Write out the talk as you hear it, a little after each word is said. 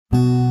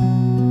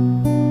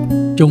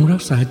จงรั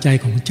กษาใจ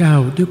ของเจ้า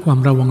ด้วยความ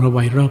ระวังระไว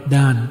รอบ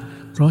ด้าน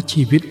เพราะ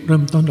ชีวิตเริ่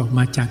มต้นออกม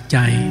าจากใจ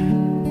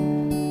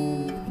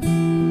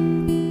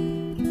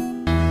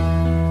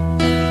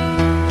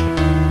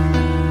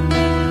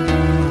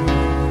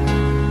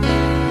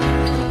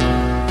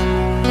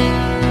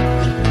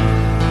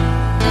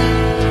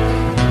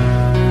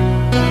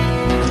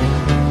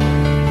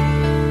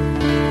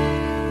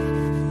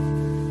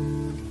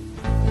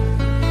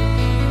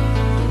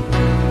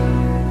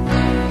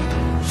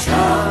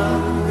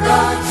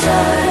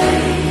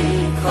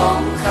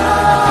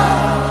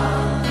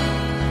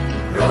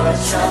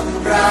ช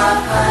ำระ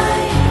ให้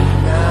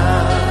นา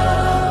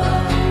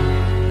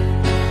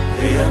เ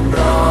รียม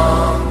ร้อ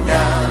ง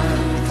ดัง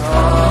ท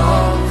อ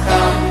งค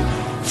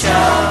ำช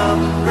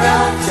ำระ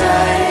ใจ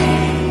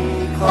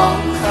ของ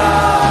ข้า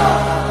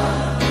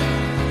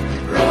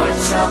โปรด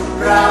ช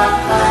ำระ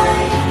ให้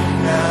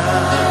นา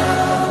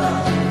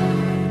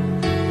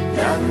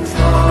ดังท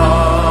อ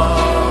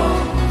ง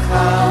ค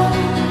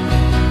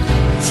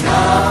ำช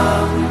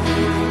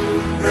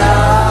ำระ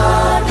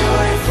ด้ว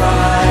ยไฟ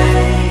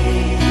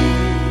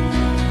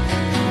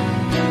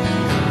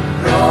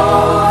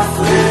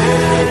ฟื้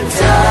นใ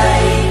จ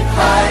ภ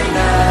ายใ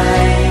น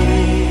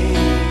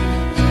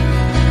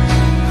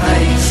ให้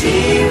ชี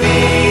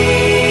วิ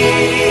ต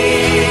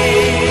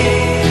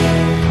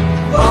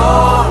บ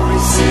ริ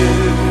สุ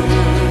ทธิ์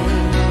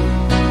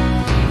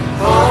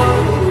พ้น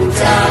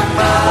จากม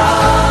า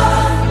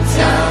รจ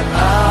ากอ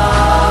า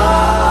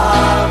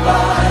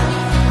บัติ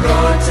โปร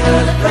ดเถิ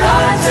ดพระ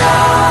เจ้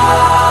า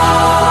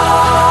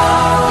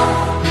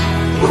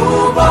ผู้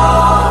บ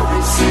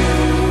ริสุท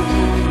ธิ์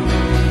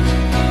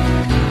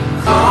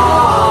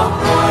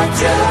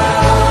เจิ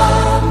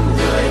ม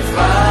ด้วยไฟ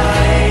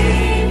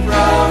พร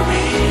ะ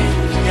วิญ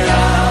ญ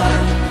า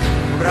ณ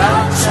รั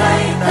บใช้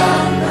ตา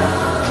มน้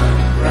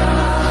ำพระ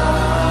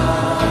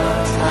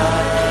ทั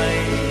ย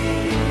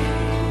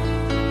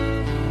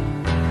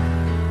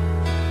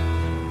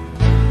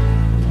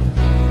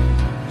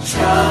ช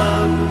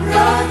ำร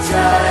ะใจ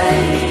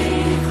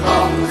ขอ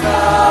งข้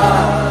า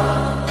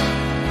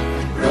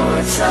โปร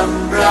ดช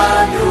ำระ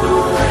ด้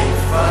วย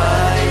ไฟ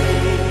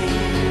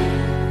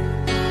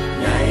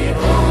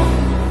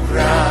พ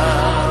ระ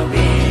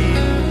วิญ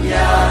ญ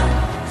าณ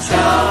ช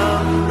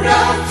ำร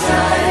ะใจ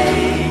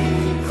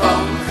ขอ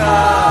งข้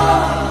า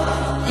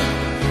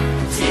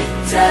จิต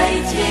ใจ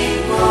ที่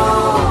โง่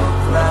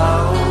เขลา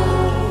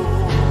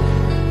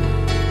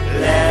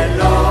และห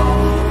ลง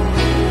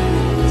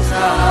ท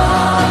า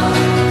ง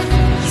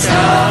ช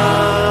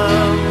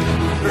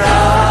ำร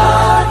ะ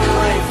ด้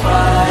วยไฟ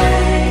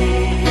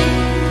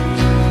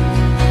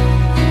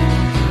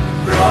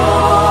โปร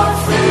ด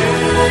ฟื้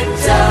น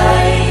ใจ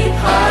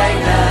ภาย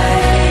ใน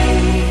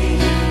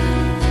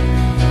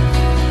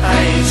ให้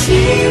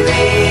ชี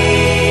วิต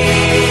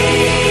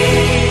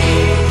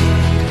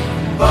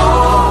บ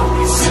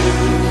ริสุท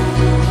ธิ์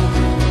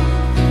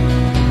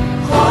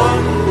พ้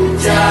น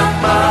จาก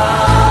มา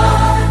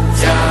ร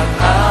จาก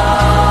อา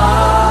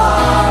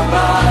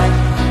บัติ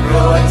โปร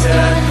ดเ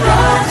ถิดพร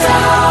ะเจ้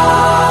า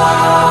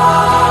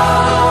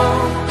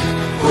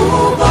ผู้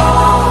บ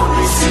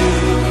ริสุท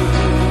ธิ์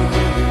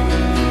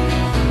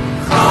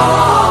ขอ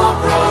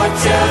โปรด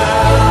เจิ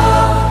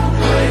ม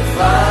ด้วยไฟ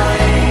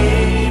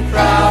พร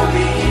ะ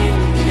วิญ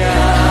ญ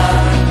า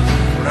ณ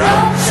รั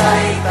บใช้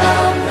ตา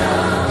มน้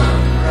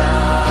ำพระ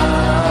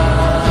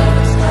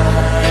ทั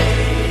ย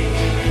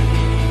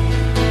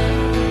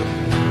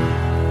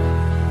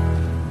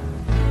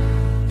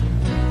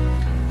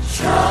ช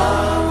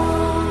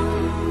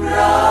ำร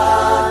ะ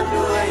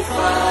ด้วยไฟ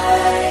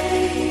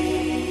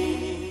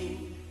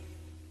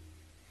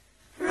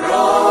โปร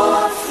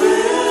ด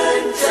ฟื้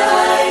นใจ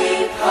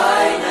ภา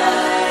ยใน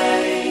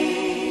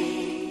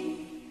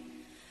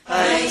ใ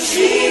ห้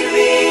ชี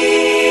วิต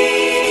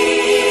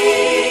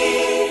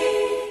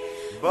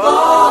บ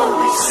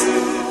ริสุ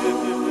ท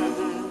ธิ์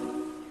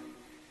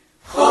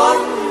พ้น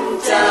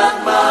จาก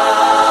มา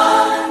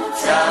ร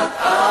จาก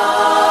อา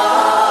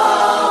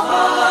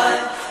บั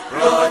ติโปร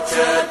ดเ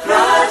ถิดพร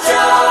ะเ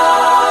จ้า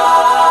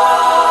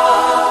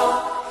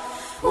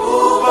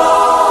ผู้บ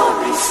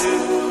ริสุ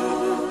ทธิ์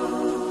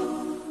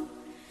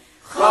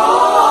ขอ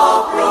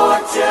โปร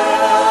ดเจิ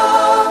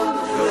ม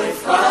ด้วย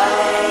ไฟ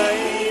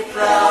พ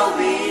ระ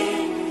วิ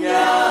ญญ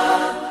า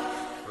ณ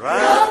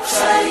รับใ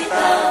ช้ต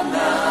าม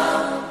น้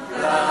ำพ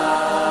ระ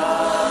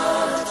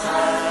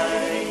ทั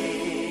ย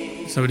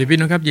สวัสดีพี่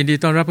น้องครับยินดี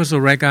ต้อนรับเข้าสู่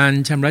รายการ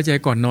ชำระใจ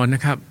ก่อนนอนน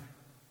ะครับ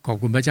ขอบ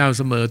คุณพระเจ้าเ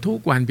สมอทุก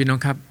วันพี่น้อง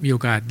ครับมีโอ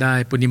กาสได้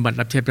ปฏิบัติ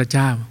รับใช้พระเ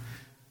จ้า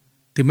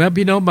ถึงแม้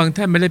พี่น้องบาง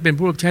ท่านไม่ได้เป็น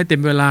ผู้รับใช้เต็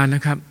มเวลาน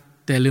ะครับ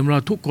แต่ลืมเรา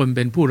ทุกคนเ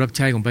ป็นผู้รับใ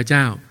ช้ของพระเจ้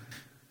า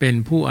เป็น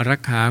ผู้อารั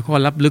กขาข้อ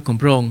ลับลึกของ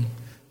พระองค์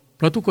เ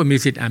พราะทุกคนมี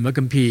สิทธิ์อ่านพระ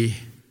คัมภีร์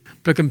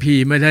พระคัมภี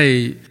ร์ไม่ได้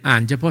อ่า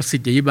นเฉพาะศิ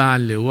ษยาบาล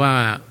หรือว่า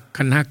ค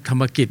ณะธร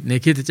รมกิจใน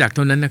คริสตจักรเ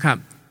ท่านั้นนะครับ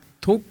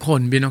ทุกคน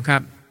พี่น้องครั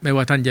บไม่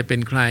ว่าท่านจะเป็น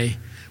ใคร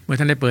เมื่อ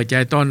ท่านได้เปิดใจ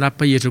ต้อนรับ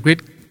พระเยซูคริส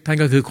ต์ท่าน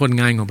ก็คือคน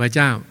งานของพระเ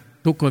จ้า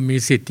ทุกคนมี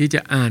สิทธิ์ที่จะ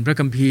อ่านพระ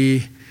คัมภีร์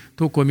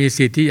ทุกคนมี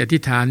สิทธิ์ที่อธิ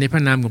ษฐานในพร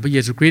ะนามของพระเย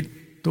ซูคริสต์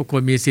ทุกค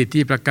นมีสิทธิ์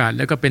ที่ประกาศแ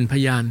ล้วก็เป็นพ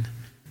ยาน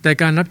แต่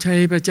การรับใช้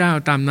พระเจ้า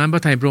ตามน้ำพร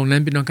ะทัยพระองค์นั้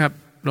นพี่น้องครับ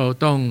เรา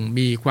ต้อง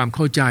มีความเ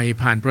ข้าใจ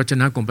ผ่านพระวจ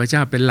นะของพระเจ้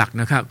าเป็นหลัก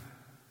นะครับ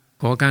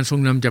ขอการทรง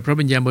นำจากพระ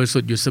วิญญาณบริสุ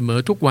ทธิ์อยู่เสมอ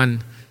ทุกวัน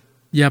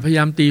อย่าพยาย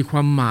ามตีคว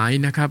ามหมาย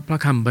นะครับพระ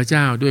คำพระเ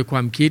จ้าด้วยคว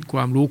ามคิดคว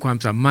ามรู้ความ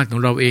สามารถขอ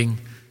งเราเอง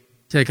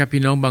ใช่ครับ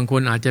พี่น้องบางค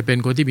นอาจจะเป็น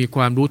คนที่มีค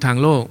วามรู้ทาง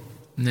โลก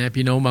นะ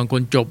พี่น้องบางค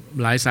นจบ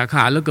หลายสาข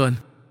าเหลือเกิน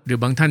หรือ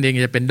บางท่านเอง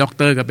จะเป็นด็อกเ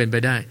ตอร์ก็เป็นไป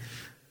ได้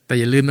แต่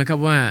อย่าลืมนะครับ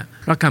ว่า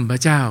พระคำพร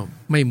ะเจ้า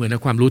ไม่เหมือนกั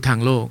บความรู้ทาง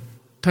โลก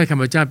ถ้อยค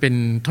ำพระเจ้าเป็น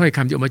ถ้อยค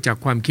ำที่ออกมาจาก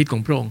ความคิดขอ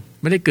งพระองค์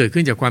ไม่ได้เกิด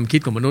ขึ้นจากความคิด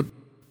ของมนุษย์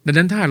ดัง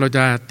นั้นถ้าเราจ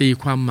ะตี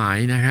ความหมาย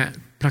นะฮะ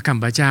พระค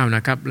ำพระเจ้าน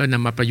ะครับแล้วน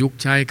ำมาประยุกต์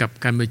ใช้กับ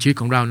การดำเนินชีวิต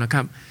ของเรานะค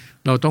รับ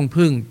เราต้อง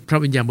พึ่งพระ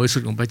วิญญาณบริสุ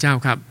ทธิ์ของพระเจ้า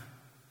ครับ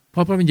เพรา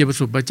ะพระวิญญาณบริ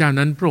สุทธิ์พระเจ้า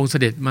นั้นพระองค์เส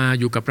ด็จมา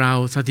อยู่กับเรา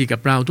สถิตกั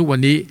บเราทุกวัน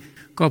นี้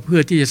ก็เพื่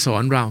อที่จะสอ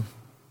นเรา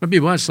พระบิ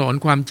ดาว่าสอน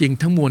ความจริง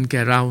ทั้งมวลแ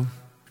ก่เรา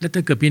และถ้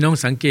าเกิดพี่น้อง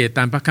สังเกตต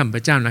ามพระคำพร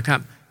ะเจ้านะครับ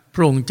พ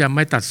ระองค์จะไ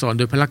ม่ตัดสอนโ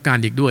ดยพละการ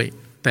อีกด้วย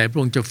แต่พระ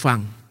องค์จะฟัง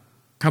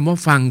คำว่า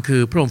ฟังคื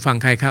อพระองค์ฟัง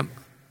ใครครับ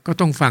ก็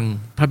ต้องฟัง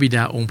พระบิด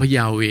าองค์พระย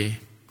าเวห์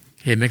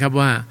เห็นไหมครับ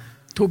ว่า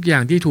ทุกอย่า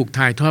งที่ถูก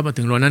ถ่ายทอดมา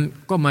ถึงเรานั้น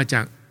ก็มาจ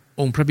าก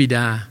องค์พระบิด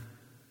า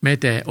แม้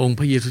แต่องค์พ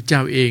ระเยซูเจ้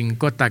าเอง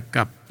ก็ตรัส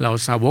กับเหล่า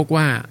สาวก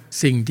ว่า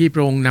สิ่งที่พร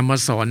ะองค์นำมา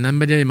สอนนั้น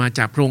ไม่ได้มาจ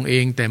ากพระองค์เอ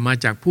งแต่มา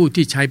จากผู้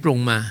ที่ใช้พระอง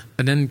ค์มา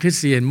ดังนั้นคริส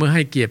เตียนเมื่อใ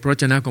ห้เกียรติพระว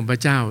จนะของพระ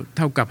เจ้าเ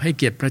ท่ากับให้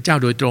เกียรติพระเจ้า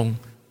โดยตรง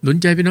หนุน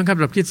ใจพี่น้องครับส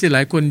ำหรับคริสเตียนหล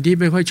ายคนที่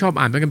ไม่ค่อยชอบ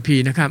อ่านพระคัมภี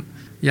ร์นะครับ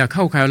อย่าเ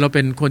ข้าข่ายเราเ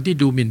ป็นคนที่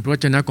ดูหมิ่นพระว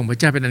จนะของพระ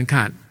เจ้าเป็นอันข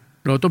าด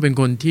เราต้องเป็น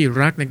คนที่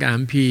รักในการอ่านพร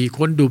ะคัมภีร์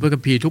ค้นดูพระคั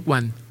มภีร์ทุกวั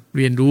นเ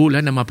รียนรู้และ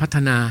นำมาพัฒ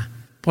นา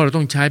เพราะเรา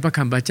ต้องใช้พระค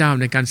ำพระเจ้า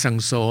ในการสั่ง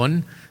สอน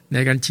ใน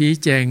การชี้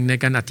แจงใน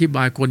การอธิบ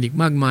ายคนอีก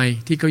มากมาย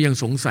ที่เขายัง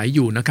สงสัยอ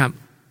ยู่นะครับ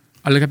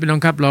เอาละครับพี่น้อ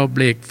งครับเราเบ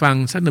รกฟัง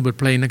สักหนึ่งบท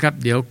เพลงนะครับ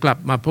เดี๋ยวกลับ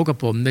มาพบกับ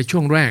ผมในช่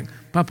วงแรก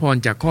พระพร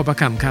จากข้อพระ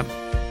คำครับ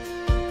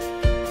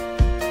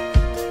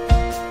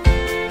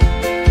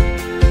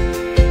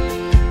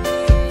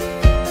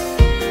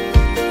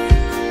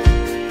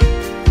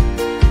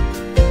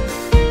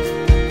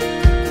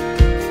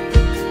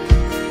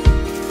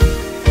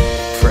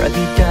พระ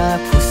บิดา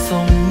ผู้ทร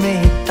งเม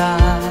ตตา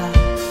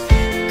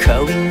ข้า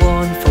วิงวอ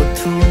นเฝ้า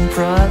ทูลพ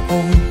ระอ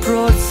งค์โปร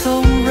ดทร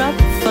งรับ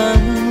ฟั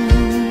ง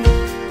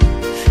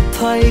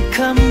ถ้อยค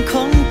ำข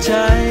องใจ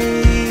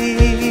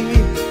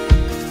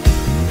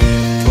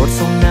โปรด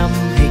ทรงน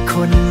ำให้ค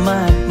นม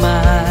ากม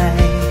าย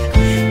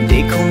ได้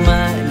เข้าม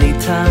าใน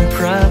ทางพ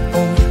ระอ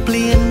งค์เป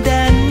ลี่ยนแด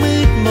นมื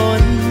ดม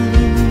น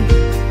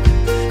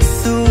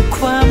สู่ค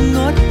วามง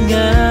ดง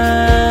า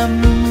ม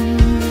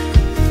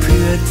เ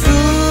พื่อ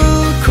ทุ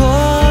กค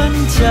น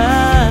จะ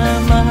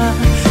มา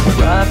ก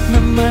ราบน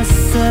มั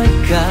ส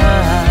กา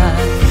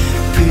ร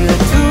เพื่อ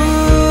ทุ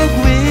ก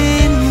วิ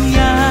ญญ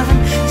าณ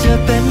จะ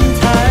เป็น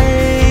ไทย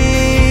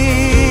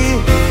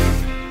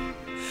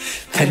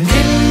แผ่น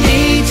ดิน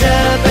นี้จะ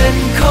เป็น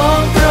ขอ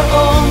งพระอ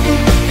งค์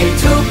ให้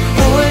ทุก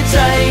หัวใจ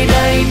ไ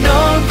ด้น้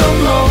อมก้ม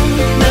ลง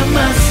น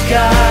มัสก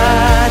า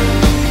ร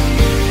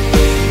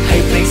ให้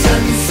เพลงสร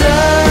รเสริ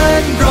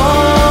ญร้อ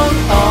ง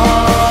ออ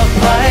ก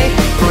ไป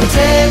โปรดเท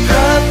พร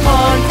ะพ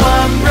รคว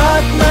ามรั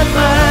กมาก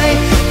มาย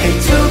ให้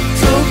ทุก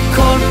ค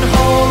นโ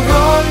ห่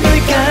ร้องด้ว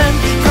ยกัน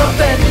เพราะเ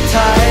ป็นไท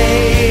ย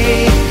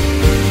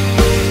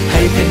ใ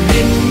ห้แผ่น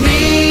ดิน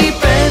นี้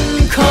เป็น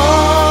ขอ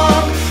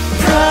ง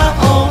พระ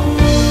องค์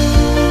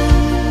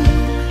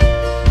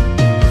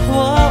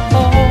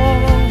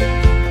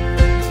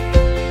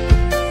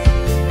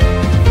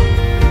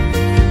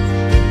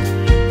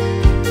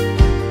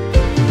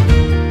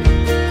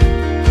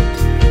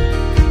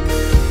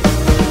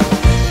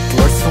โปร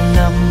ดทรงน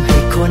ำให้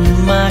คน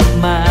มาก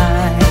มา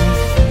ย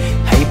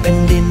ให้แผ่น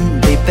ดิน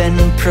ได้เป็น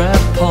พระ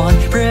พร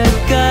ประ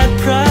กาศ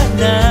พระ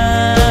นา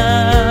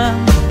ม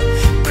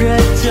พระ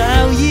เจ้า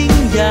ยิ่ง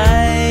ใหญ่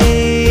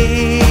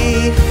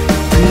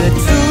เพื่อ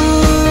ทุ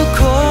ก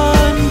ค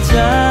นจ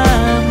ะ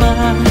มา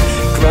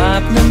กรา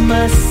บน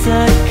มัส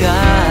ก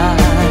า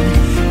ร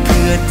เ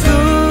พื่อ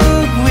ทุ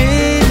ก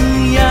วิญ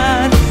ญา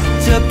ณ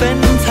จะเป็น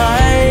ไท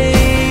ย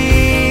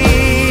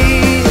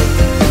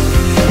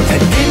แผ่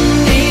นดิน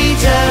นี้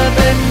จะเ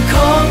ป็นข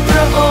องพร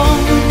ะอง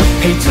ค์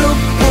ให้ทุก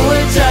หัว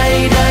ใจ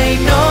ได้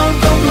น้อม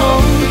ก้มล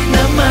งน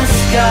มัส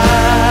กา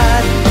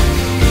ร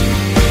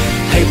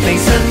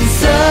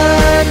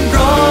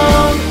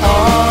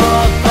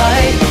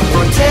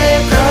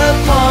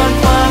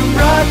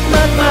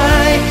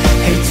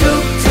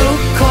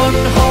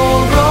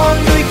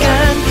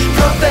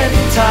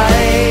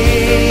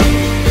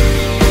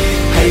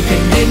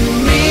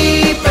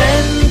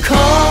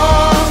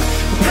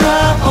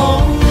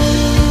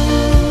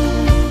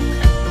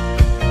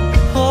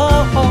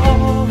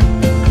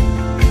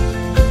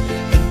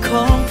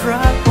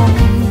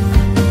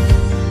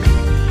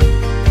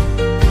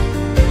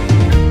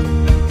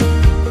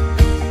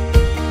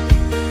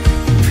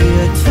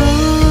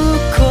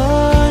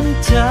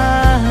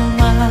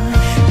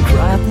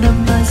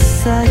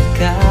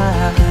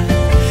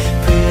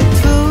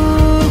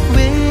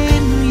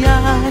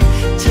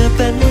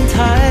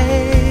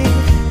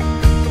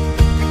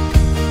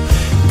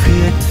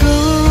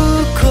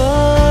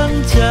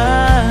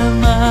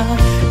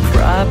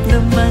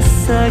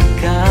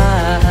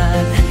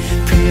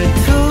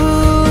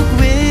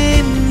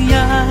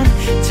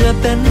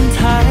เป็นไ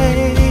ทย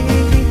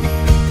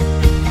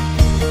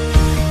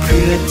เ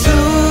พื่อ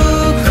ทุ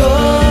กค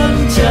น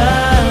จะ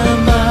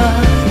มา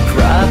ก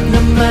ราบน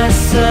มั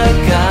ส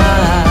กา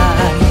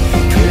ร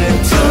เพื่อ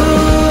ทุ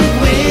ก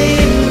วิ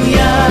ญญ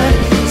าณ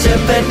จะ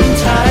เป็น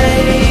ไทย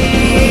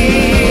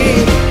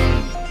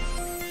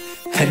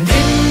แผ่น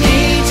ดิน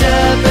นี้จะ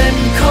เป็น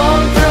ของ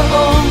พระอ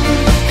งค์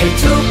ให้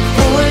ทุก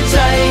หัวใจ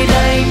ไ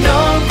ด้น้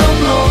อมก้ม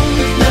ลง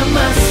น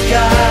มัสก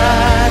า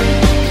ร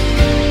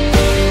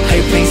ให้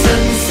เพลงสร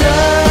รเสริ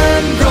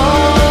ญร้อ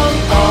ง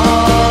ออ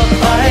ก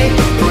ไป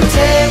โปรดเท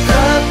พร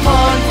ะพ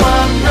รควา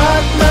มรั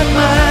กมากม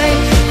าย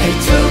ให้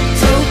ทุ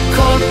กค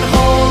นโ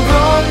ห่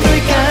ร้องด้ว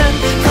ยกัน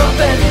เพราะเ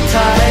ป็นไท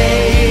ย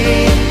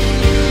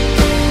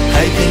ใ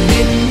ห้แผ่น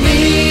ดิน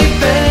นี้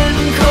เป็น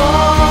ขอ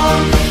ง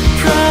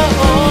พระ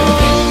อ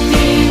งค์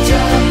นี้จ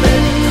ะเป็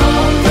นขอ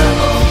งพระ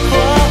องค์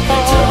ให้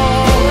ทุก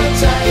หัว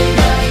ใจไ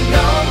ด้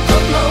น้อมก้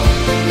มลง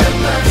น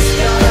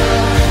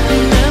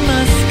มั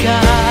สก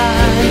า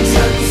รให้ส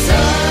รรเส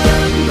ริ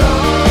ญร้อ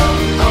ง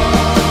ออ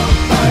ก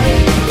ไป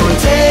โปรด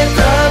เทพ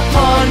ระพ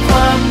รคว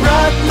าม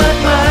รักมาก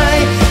มาย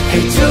ให้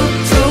ทุก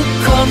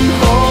คน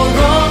โห่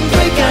ร้อง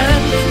ด้วยกัน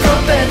เพราะ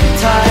เป็น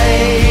ไทย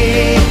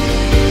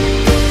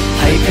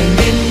ให้แผ่น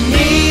ดิน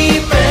นี้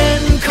เป็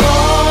นข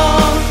อ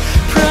ง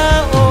พระ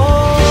อ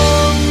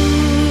งค์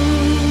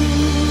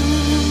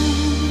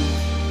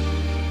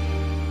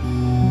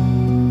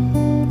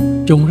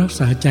จงรัก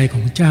ษาใจข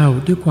องเจ้า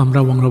ด้วยความร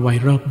ะวังระไว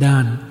รอบด้า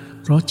น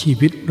เพราะชี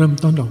วิตเริ่ม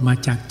ต้นออกมา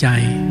จากใจ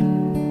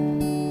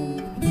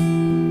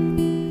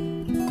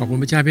ขอบคุณ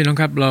พระเจ้าพี่น้อง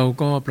ครับเรา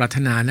ก็ปรารถ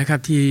นานะครับ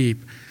ที่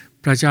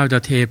พระเจ้าจะ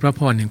เทพระ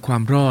พรแห่งควา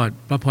มรอด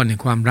พระพรแห่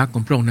งความรักข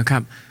องพระองค์นะครั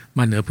บม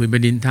าเหนือผืนแผ่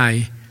นดินไทย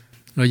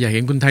เราอยากเห็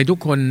นคนไทยทุก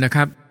คนนะค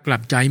รับกลั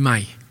บใจใหม่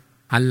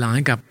หันหลังใ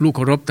ห้กับลูกเค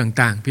ารพ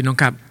ต่างๆพี่น้อง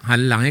ครับหัน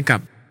หลังให้กับ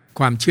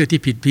ความเชื่อที่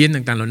ผิดเพี้ยน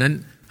ต่างๆเหล่านั้น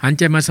หันใ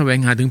จมาแสวง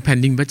หาถึงแผ่น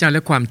ดินพระเจ้าแล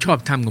ะความชอบ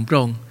ธรรมของพระ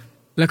องค์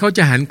และเขาจ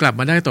ะหันกลับ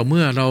มาได้ต่อเ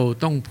มื่อเรา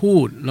ต้องพู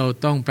ดเรา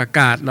ต้องประ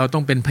กาศเราต้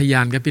องเป็นพย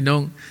านครับพี่น้อ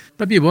งพ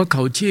ระบิดาบอกว่าเข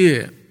าเชื่อ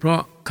เพราะ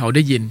เขาไ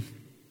ด้ยิน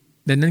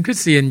ดังนั้นคริส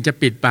เตียนจะ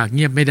ปิดปากเ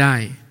งียบไม่ได้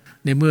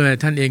ในเมื่อ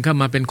ท่านเองเข้า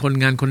มาเป็นคน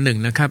งานคนหนึ่ง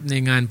นะครับใน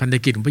งานพันธ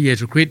กิจของพระเย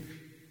ซูคริสต์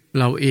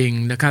เราเอง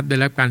นะครับได้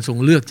รับการทรง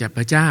เลือกจากพ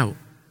ระเจ้า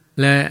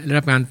และได้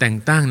รับการแต่ง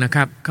ตั้งนะค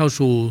รับเข้า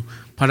สู่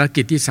ภาร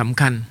กิจที่สำ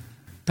คัญ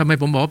ทำไม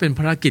ผมบอกว่าเป็น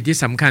ภารกิจที่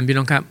สำคัญพี่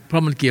น้องครับเพรา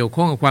ะมันเกี่ยว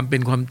ข้องกับความเป็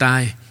นความตา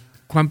ย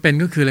ความเป็น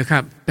ก็คืออะไรค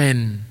รับเป็น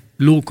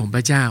ลูกของพ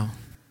ระเจ้า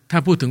ถ้า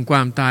พูดถึงคว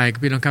ามตาย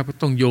พี่น้องครับก็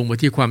ต้องโยงไป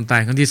ที่ความตา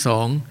ยครั้งที่สอ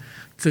ง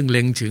ซึ่งเ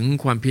ล็งถึง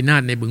ความพินา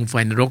ศในบึงไฟ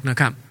นรกนะ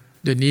ครับ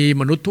เดี๋ยวนี้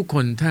มนุษย์ทุกค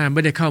นถ้าไ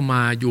ม่ได้เข้าม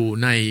าอยู่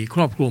ในค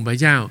รอบครัวพระ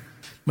เจ้า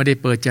ไม่ได้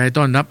เปิดใจ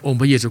ต้อนรับองค์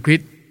พระเยซูคริส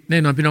ต์แน่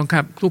นอนพี่น้องค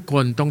รับทุกค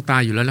นต้องตา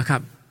ยอยู่แล้วละครั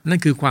บนั่น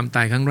คือความต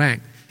ายครั้งแรก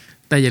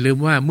แต่อย่าลืม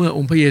ว่าเมื่ออ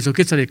งค์พระเยซูค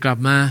ริสต์เสด็จกลับ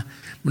มา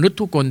มนุษย์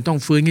ทุกคนต้อง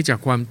ฟื้นจาก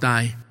ความตา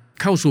ย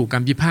เข้าสู่กา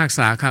รพิพากษ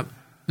าครับ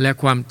และ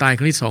ความตายค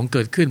รั้งที่สองเ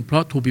กิดขึ้นเพรา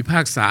ะถูกพิพ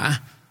ากษา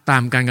ตา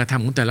มการกระท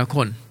ำของแต่ละค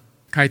น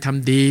ใครท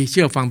ำดีเ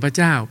ชื่อฟังพระ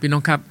เจ้าพี่น้อ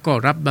งครับก็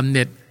รับบำเห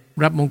น็จ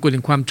รับมงกุฎแ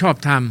ห่งความชอบ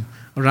ธรรม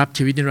รับ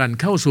ชีวิตนิรันดร์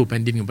เข้าสู่แผ่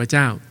นดินของพระเ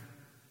จ้า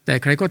แต่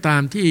ใครก็ตา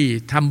มที่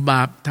ทำบ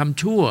าปท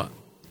ำชั่ว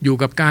อยู่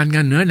กับการง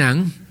านเหนือหนัง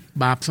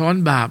บาปซ้อน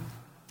บาป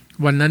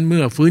วันนั้นเ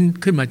มื่อฟื้น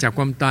ขึ้นมาจากค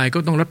วามตายก็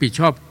ต้องรับผิด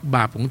ชอบบ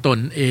าปของตน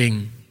เอง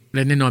แล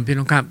ะแน่นอนพี่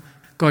น้องครับ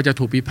ก็จะ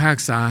ถูกพิพาก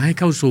ษาให้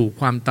เข้าสู่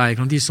ความตายค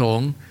รั้งที่สอง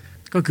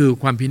ก็คือ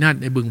ความพินาศ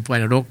ในบึงไฟ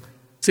นรก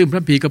ซึ่งพร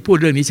ะพีก็พูด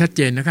เรื่องนี้ชัดเ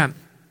จนนะครับ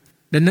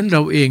ดังนั้นเร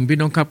าเองพี่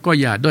น้องครับก็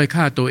อย่าด้อย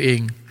ค่าตัวเอง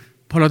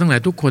เพราะเราทั้งหลา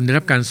ยทุกคนได้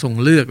รับการทรง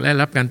เลือกและ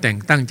รับการแต่ง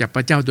ตั้งจากพ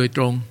ระเจ้าโดยต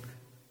รง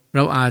เร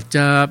าอาจจ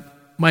ะ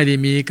ไม่ได้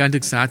มีการ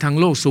ศึกษาทาง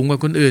โลกสูงกว่า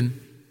คนอื่น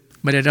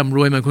ไม่ได้ร่ำร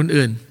วยเหมือนคน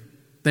อื่น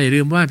แต่อย่า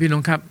ลืมว่าพี่น้อ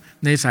งครับ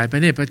ในสายพระ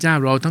เนตรพระเจ้า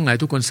เราทั้งหลาย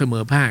ทุกคนเสม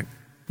อภาค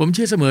ผมเ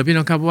ชื่อเสมอพี่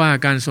น้องครับว่า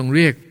การทรงเ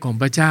รียกของ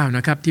พระเจ้าน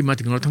ะครับที่มา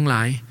ถึงเราทั้งหล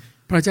าย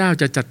พระเจ้า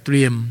จะจัดเต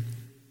รียม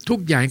ทุก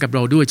อย่างกับเร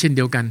าด้วยเช่นเ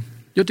ดียวกัน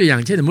ยกตัวอย่า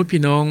งเช่นสมมติ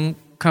พี่น้อง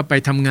เข้าไป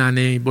ทำงาน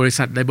ในบริ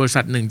ษัทใดบริษั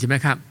ทหนึ่งใช่ไหม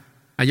ครับ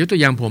ยกตัว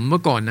อย่างผมเมื่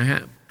อก่อนนะฮ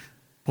ะ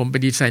ผมเป็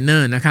นดีไซเนอ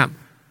ร์นะครับ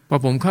พอ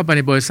ผมเข้าไปใ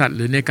นบริษัทห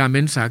รือในการเป็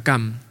นอุตสาหกรร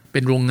มเป็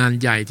นโรงงาน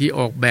ใหญ่ที่อ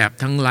อกแบบ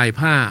ทั้งลาย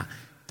ผ้า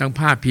ทั้ง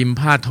ผ้าพิมพ์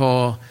ผ้าทอ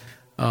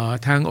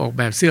ทั้งออกแ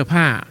บบเสื้อ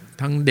ผ้า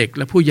ทั้งเด็กแ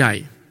ละผู้ใหญ่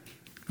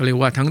ก็เรียก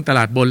ว่าทั้งตล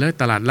าดบนและ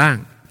ตลาดล่าง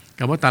ค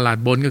ำว่าตลาด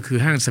บนก็คือ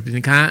ห้างสรรพ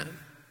สินค้า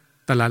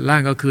ตลาดล่า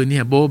งก็คือเนี่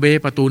ยโบเบ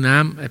ประตูน้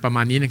ำอะไรประม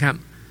าณนี้นะครับ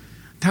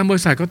ทางบ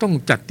ริษัทก็ต้อง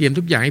จัดเตรียม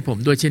ทุกอย่างให้ผม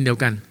ด้วยเช่นเดียว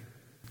กัน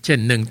เช่น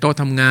1โต๊ะ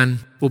ทำงาน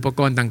อุปก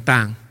รณ์ต่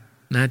าง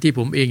ๆนะที่ผ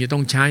มเองจะต้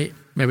องใช้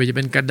ไม่ว่าจะเ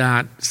ป็นกระดา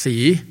ษสี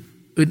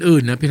อื่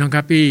นๆนะพี่น้องค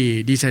รับพี่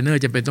ดีไซเนอ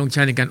ร์จะเป็นต้องใ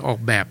ช้ในการออก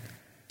แบบ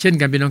เช่น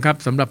กันพี่น้องครับ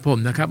สำหรับผม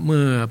นะครับเ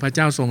มื่อพระเ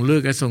จ้าทรงเลือ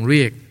กและทรงเ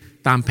รียก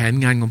ตามแผน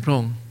งานของพระอ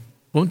งค์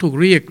ผมถูก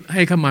เรียกใ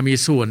ห้เข้ามามี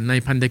ส่วนใน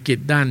พันธกิจ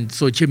ด้านโ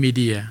ซเชียลมีเ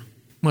ดีย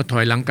เมื่อถ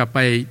อยหลังกลับไป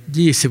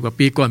20กว่า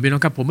ปีก่อนพี่น้อ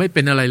งครับผมไม่เ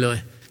ป็นอะไรเลย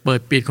เปิด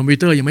ปิดคอมพิว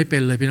เตอร์ยังไม่เป็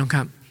นเลยพี่น้องค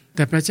รับแ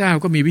ต่พระเจ้า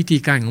ก็มีวิธี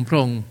การของพระ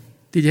องค์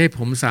ที่จะให้ผ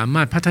มสาม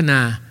ารถพัฒนา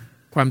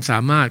ความสา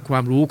มารถควา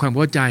มรู้ความเ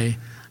ข้าใจ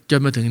จน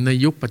มาถึงใน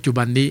ยุคปัจจุ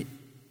บันนี้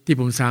ที่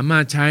ผมสามา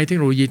รถใช้เทค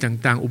โนโลยี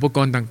ต่างๆอุปก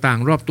รณ์ต่าง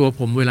ๆรอบตัว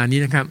ผมเวลานี้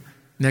นะครับ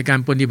ในการ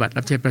ปฏิบัติ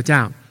รับใช้พระเจ้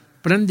า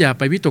เพราะฉะนั้นอย่าไ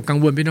ปวิตกกัง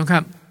วลพี่น้องค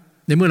รับ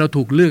ในเมื่อเรา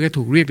ถูกเลือกและ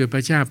ถูกเรียกโดยพร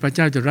ะเจ้าพระเ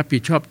จ้าจะรับผิ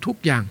ดชอบทุก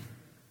อย่าง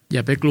อย่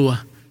าไปกลัว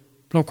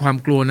เพราะความ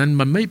กลัวนั้น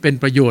มันไม่เป็น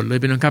ประโยชน์เลย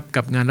พี่น้องครับ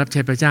กับงานรับใ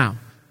ช้พระเจ้า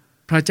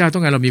พระเจ้าต้อ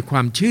งการเรามีคว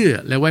ามเชื่อ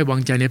และไว้วา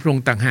งใจในพระอง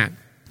ค์ต่างหาก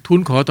ทูล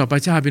ขอต่อพร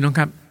ะเจ้าพี่น้อง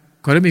ครับ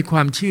ขอได้มีคว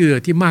ามเชื่อ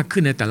ที่มากขึ้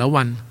นในแต่ละ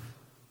วัน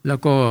แล้ว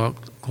ก็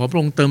ขอพระ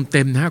องค์เติมเ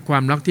ต็มควา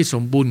มรักที่ส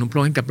มบูรณ์ของพระ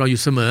องค์ให้กับเราอ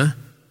ยู่เสมอ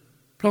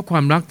เพราะคว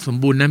ามรักสม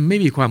บูรณ์นั้นไม่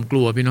มีความก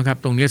ลัวพี่น้องครับ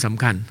ตรงนี้ส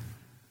ำคัญ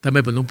ทำไม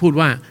ผมต้องพูด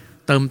ว่า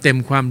เติมเต็ม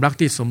ความรัก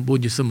ที่สมบูร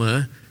ณ์อยู่เสมอ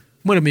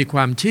เมื่อเรามีคว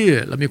ามเชื่อ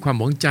เรามีความ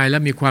หวังใจและ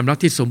มีความรัก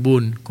ที่สมบู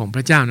รณ์ของพ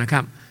ระเจ้านะค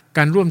รับก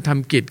ารร่วมท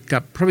ำกิจกั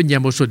บพระวิญญา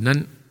ณบริสุทธิ์นั้น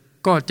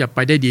ก็จะไป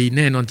ได้ดีแ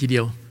น่นอนทีเดี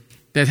ยว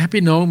แต่ถ้า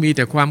พี่น้องมีแ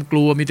ต่ความก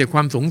ลัวมีแต่คว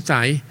ามสง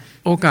สัย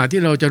โอกาส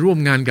ที่เราจะร่วม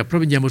งานกับพระ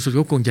วิญญาณบริสุทธิ์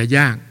ก็คงจะย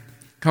าก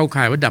เข้า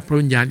ข่ายว่าดับพระ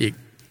วิญญาณอีก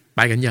ไป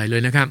กันใหญ่เล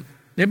ยนะครับ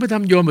ในพระธร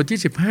รมโยมบท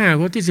ที่15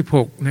ข้อที่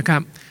16นะครั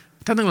บ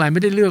ท่านทั้งหลายไ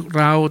ม่ได้เลือก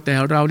เราแต่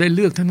เราได้เ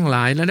ลือกท่านทั้งหล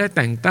ายและได้แ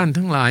ต่งตั้ง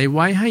ทั้งหลายไ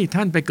ว้ให้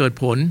ท่านไปเกิด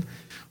ผล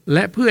แล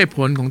ะเพื่อให้ผ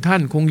ลของท่า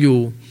นคงอยู่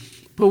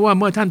เพื่อว่า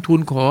เมื่อท่านทู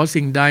ลขอ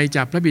สิ่งใดจ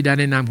ากพระบิดา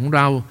ในนามของเ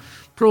รา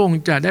พระองค์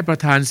จะได้ประ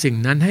ทานสิ่ง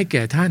นั้นให้แ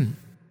ก่ท่าน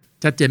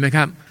ชัดเจนไหมค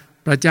รับ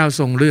พระเจ้า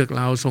ทรงเลือกเ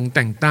ราทรงแ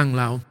ต่งตั้ง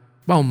เรา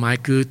เป้าหมาย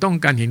คือต้อง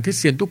การเห็นคริส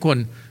เตียนทุกคน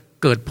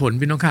เกิดผล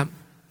พี่น้องครับ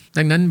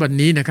ดังนั้นวัน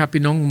นี้นะครับ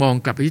พี่น้องมอง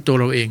กลับไปที่ตัว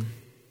เราเอง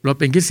เรา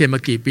เป็นคริสเตียนมา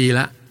กี่ปีล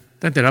ะ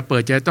ตั้งแต่เราเปิ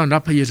ดใจต้อนรั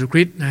บพระเยซูค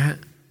ริสต์นะฮะ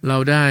เรา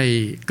ได้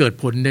เกิด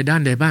ผลในด้า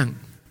นใดบ้าง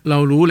เรา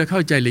รู้และเข้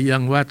าใจหรือยั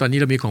งว่าตอนนี้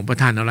เรามีของประ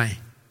ทานอะไร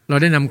เรา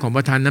ได้นำของป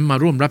ระทานนั้นมา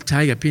ร่วมรับใช้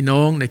กับพี่น้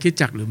องในคริสต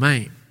จักรหรือไม่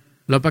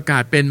เราประกา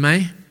ศเป็นไหม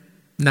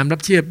นำรั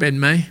บเชื่อเป็น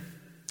ไหม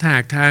ถ้าห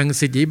ากทาง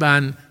ศิษยิบา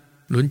ล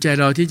หนุนใจ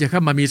เราที่จะเข้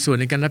ามามีส่วน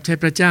ในการรับใช้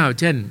พระเจ้า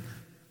เช่น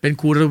เป็น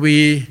ครูระวี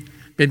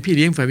เป็นพี่เ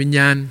ลี้ยงฝ่ายวิญญ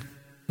าณ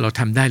เรา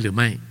ทำได้หรือ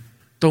ไม่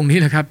ตรงนี้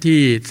แหละครับที่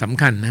ส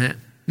ำคัญนะฮะ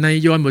ใน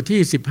ยอห์นบท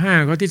ที่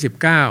15ข้อที่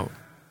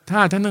19ถ้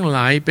าท่านทั้งหล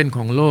ายเป็นข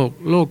องโลก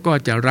โลกก็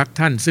จะรัก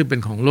ท่านซึ่งเป็น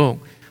ของโลก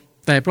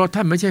แต่เพราะท่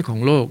านไม่ใช่ของ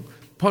โลก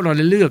เพราะเราไ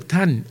ด้เลือก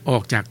ท่านออ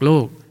กจากโล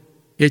ก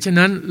เหตุฉะ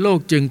นั้นโลก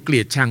จึงเกลี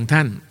ยดชังท่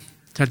าน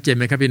ชัดเจนไ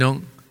หมครับพี่น้อง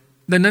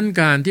ดังนั้น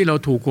การที่เรา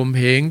ถูกข่ม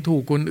เหงถู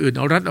กคนอื่นเ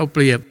อารัดเอาเป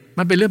รียบ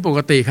มันเป็นเรื่องปก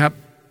ติครับ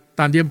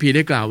ตามที่พระคัมภีร์ไ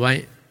ด้กล่าวไว้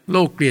โล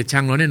กเกลียดชั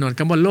งเราแน่นอนค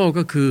ำว่าโลก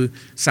ก็คือ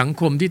สัง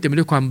คมที่เต็มไป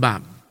ด้วยความบาป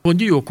คน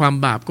ที่อยู่กับความ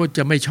บาปก็จ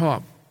ะไม่ชอบ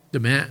ถู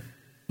กไหมฮะ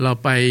เรา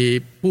ไป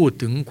พูด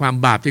ถึงความ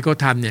บาปที่เขา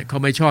ทำเนี่ยเขา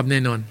ไม่ชอบแน่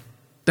นอน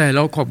แต่เร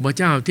าขอบพระ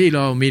เจ้าที่เร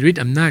ามีฤท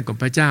ธิ์อำนาจของ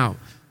พระเจ้า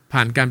ผ่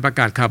านการประ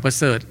กาศข่าวประ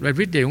เสริฐและ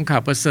ฤทธิ์เดชของข่า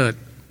วประเสริฐ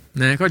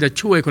นะก็จะ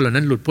ช่วยคนเหล่า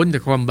นั้นหลุดพ้นจ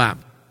ากความบาป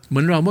เหมื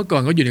อนเราเมื่อก่อ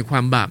นก็อยู่ในคว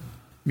ามบาป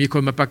มีค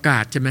นมาประกา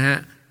ศใช่ไหมฮะ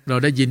เรา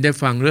ได้ยินได้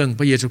ฟังเรื่อง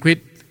พระเยซูคริส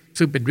ต์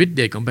ซึ่งเป็นฤทธิ์เ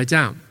ดชของพระเจ้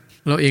า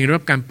เราเอง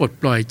รับการปลด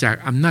ปล่อยจาก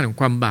อำนาจของ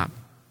ความบาป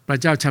พระ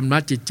เจ้าชำระ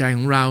จิตใจข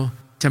องเรา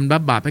ชำระ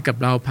บาปให้กับ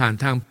เราผ่าน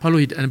ทางพระโล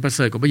หิตอันประเส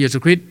ริฐของพระเยซู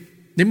คริสต์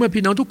ในเมื่อ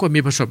พี่น้องทุกคน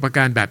มีประสบก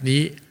ารณ์แบบ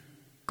นี้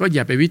ก็อ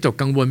ย่าไปวิตก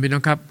กังวลพี่น้อ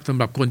งครับสำ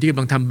หรับคนที่กำ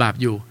ลังทำบาป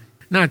อยู่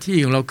หน้าที่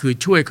ของเราคือ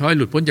ช่วยเขาให้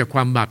หลุดพ้นจากคว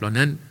ามบาปเหล่า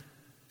นั้น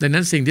ดัง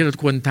นั้นสิ่งที่เรา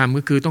ควรทำ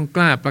ก็คือต้องก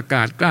ล้าประก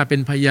าศกล้าเป็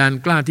นพยาน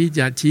กล้าที่จ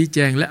ะชี้แจ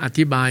งและอ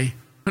ธิบาย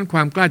นั้นคว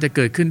ามกล้าจะเ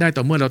กิดขึ้นได้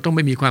ต่อเมื่อเราต้องไ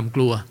ม่มีความก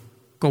ลัว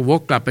ก็ว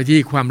กกลับไปที่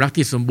ความรัก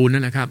ที่สมบูรณ์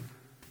นั่นแหละครับ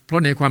เพรา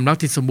ะในความรัก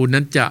ที่สมบูรณ์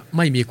นั้นจะไ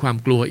ม่มีความ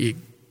กลัวอีก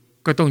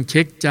ก็ต้องเ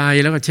ช็คใจ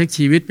แล้วก็เช็ค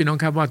ชีวิตพี่น้อง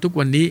ครับว่าทุก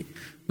วันนี้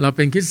เราเ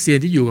ป็นคริสเตียน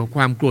ที่อยู่กับค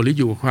วามกลัวหรือ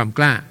อยู่กับความก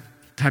ล้า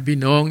ถ้าพี่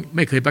น้องไ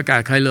ม่เคยประกา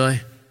ศใครเลย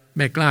ไ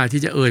ม่กล้า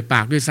ที่จะเอ่ยป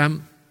ากด้วยซ้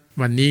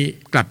ำวันนี้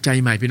กลับใจ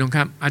ใหม่พี่น้องค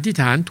รับอธิษ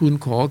ฐานทูล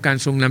ขอการ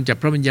ทรงนำจาก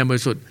พระวิญญาณบ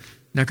ริสุทธิ์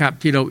นะครับ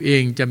ที่เราเอ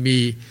งจะมี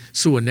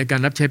ส่วนในการ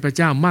รับใช้พระเ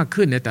จ้ามาก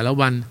ขึ้นในแต่ละ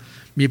วัน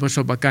มีประส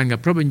บการณ์กับ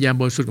พระวิญญาณ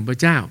บริสุทธิ์ของพระ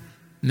เจ้า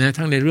นะ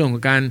ทั้งในเรื่องขอ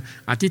งการ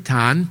อธิษฐ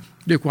าน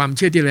ด้วยความเ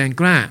ชื่อที่แรง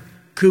กล้า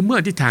คือเมื่อ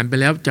อธิษฐานไป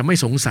แล้วจะไม่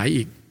สงสัย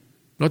อีก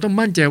เราต้อง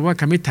มั่นใจว่า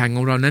คำอธิษฐานข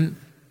องเรานั้น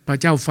พระ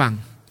เจ้าฟัง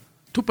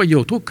ทุกประโย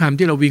คทุกคำ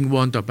ที่เราวิงว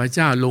อนต่อพระเ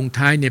จ้าลง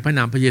ท้ายในพระน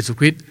ามพระเยซู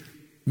คริสต์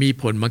มี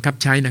ผลบังคับ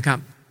ใช้นะครับ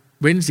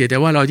เว้นเสียแต่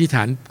ว่าเราอธิษฐ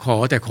านขอ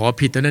แต่ขอ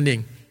ผิดเท่านั้นเอง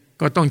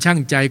ก็ต้องชั่ง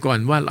ใจก่อน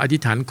ว่าอธิ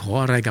ษฐานขอ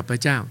อะไรกับพร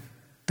ะเจ้า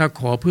ถ้า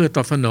ขอเพื่อต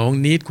อบสนอง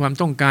นิดความ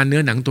ต้องการเนื้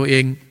อหนังตัวเอ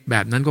งแบ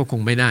บนั้นก็ค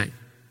งไม่ได้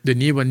เดี๋ยว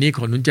นี้วันนี้ข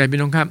อหนุนใจพี่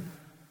น้องครับ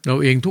เรา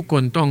เองทุกค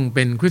นต้องเ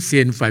ป็นคริสเตี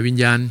ยนฝ่ายวิญ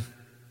ญาณ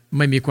ไ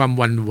ม่มีความห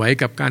วั่นไหว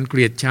กับการเก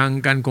ลียดชัง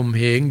การข่มเ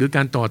หงหรือก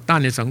ารต่อต้าน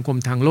ในสังคม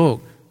ทางโลก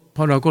เพร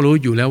าะเราก็รู้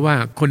อยู่แล้วว่า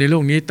คนในโล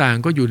กนี้ต่าง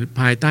ก็อยู่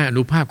ภายใต้อ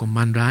นุภาพของม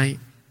ารร้าย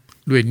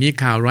ด้วยนี้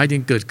ข่าวร้ายจึ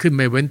งเกิดขึ้นไ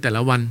ม่เว้นแต่ล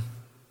ะวัน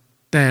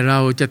แต่เรา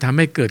จะทำใ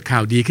ห้เกิดข่า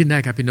วดีขึ้นได้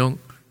ครับพี่น้อง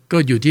ก็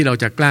อยู่ที่เรา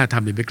จะกล้าท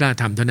ำหรือไม่กล้า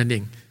ทำเท่านั้นเอ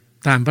ง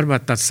ตามพระบั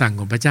ญญัติสั่ง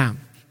ของพระเจ้า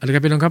เอาละครั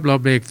บพี่น้องครับเรา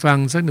เบรกฟัง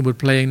สักหนึ่งบท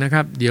เพลงนะค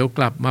รับเดี๋ยวก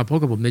ลับมาพบ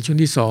กับผมในช่วง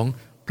ที่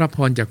2พระพ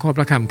รจากข้อพ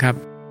ระคำครับ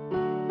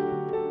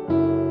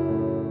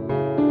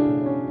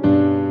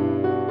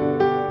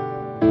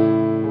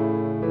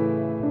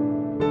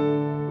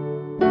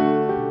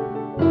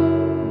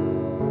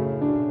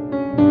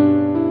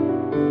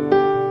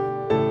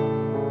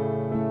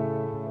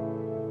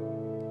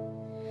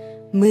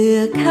เมื่อ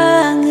ข้า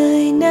เง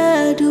ยหน้า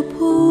ดู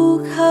ภู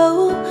เขา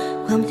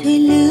ความช่วย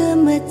เหลือ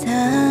มาจ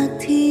าก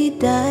ที่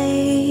ใด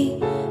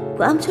ค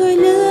วามช่วย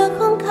เหลือข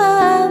องข้า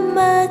ม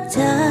าจ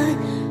าก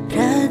พ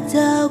ระเ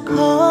จ้าข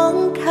อง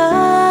ข้า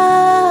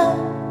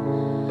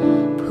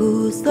ผู้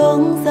ทรง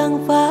สร้าง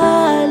ฟ้า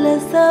และ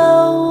ส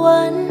ว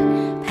รรค์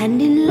แผ่น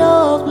ดินโล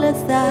กและ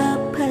สรร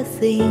พ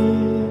สิ่ง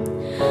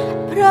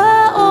พระ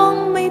อง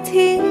ค์ไม่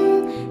ทิ้ง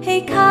ให้ ใ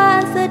ห้ข้า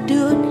สะ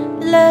ดุด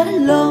และ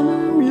ล้ม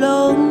ล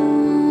ง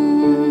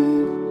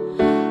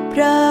พ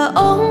ระ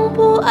องค์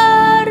ผู้อา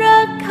รั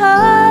กขา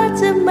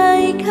จะไม่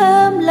ข้า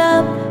มลั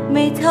บไ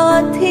ม่ทอ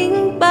ดทิ้ง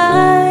ไป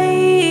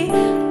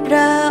พร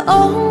ะอ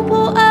งค์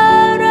ผู้อา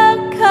รั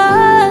กขา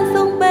ท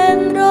รงเป็น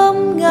ร่ม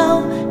เงา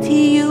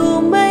ที่อยู่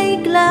ไม่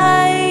ไกล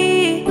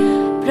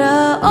พร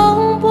ะอง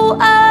ค์ผู้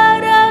อา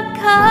รัก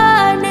ขา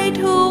ใน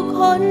ทุก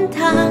หน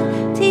ทาง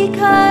ที่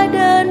ข้าเ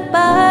ดินไป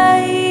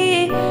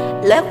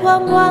และควา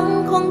มหวัง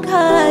ของ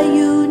ข้าอ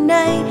ยู่ใน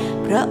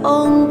พระอ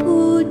งค์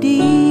ผู้เ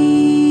ดี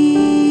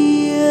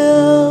ย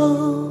ว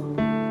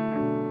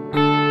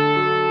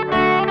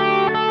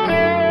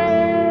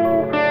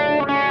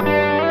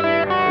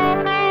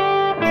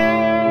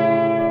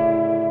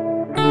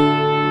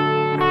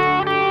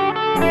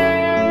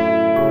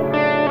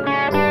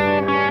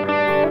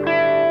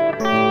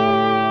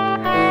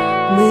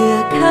เมื่อ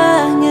ข้า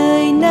เง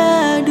ยหน้า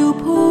ดู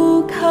ภู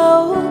เขา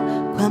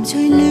ความ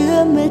ช่วยเหลือ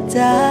มาจ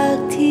าก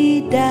ที่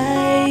ใด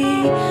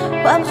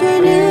ความช่วย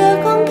เหลือ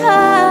ของข้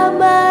า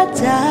มา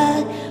จาก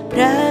พ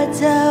ระ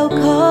เจ้า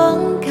ของ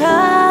ข้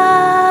า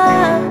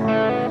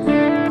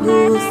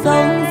ผู้ทร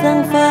งสร้าง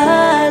ฟ้า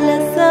และ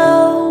ส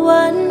ว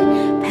รรค์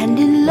แผ่น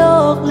ดินโล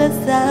กและ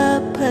สร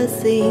รพ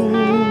สิ่ง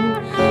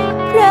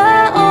พระ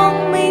อง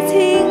ค์ไม่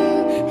ทิ้ง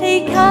ให้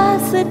ข้า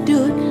สะ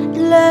ดุด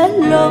และ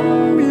ล้ม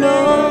ล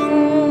ง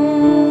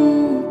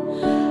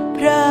พ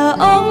ระ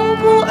องค์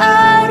ผู้อา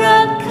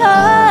รักขา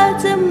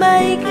จะไม่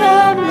ข้า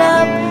มลั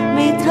บไ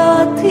ม่ทอ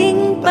ดทิ้ง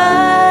ไป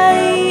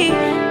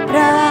พร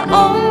ะอ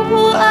งค์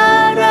ผู้อา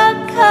รัก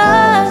ขา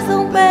ทร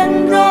งเป็น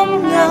ร่ม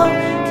เงา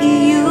ที่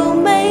อยู่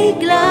ไม่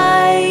ไกล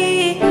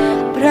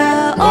พระ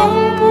อง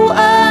ค์ผู้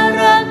อา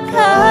รักข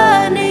า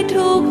ใน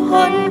ทุกห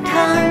นท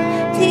าง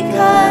ที่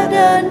ข้าเ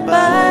ดินไป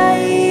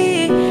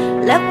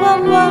และควา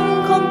มหวัง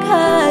ของ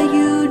ข้าอ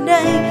ยู่ใน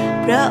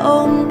พระอ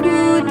งค์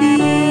ผู้เ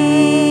ดี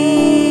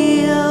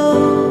ยว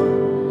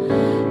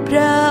พร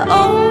ะอ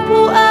งค์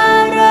ผู้อา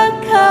รัก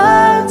ขา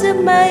จะ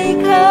ไม่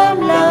ข้าม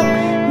ลับ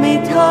ไม่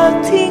ทอด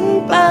ทิ้ง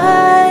ไป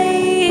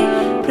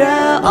พร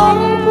ะอง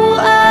ค์ผู้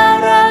อา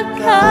รัก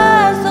ขา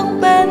ทรง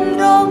เป็น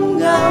ร่ม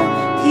เงา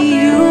ที่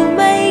อยู่ไ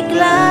ม่ไก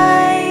ล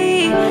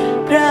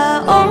พระ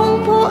องค์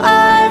ผู้อ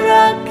า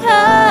รักข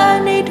า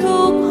ในทุ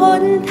กห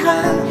นท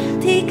าง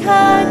ที่ข้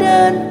าเ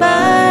ดินไป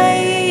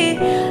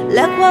แล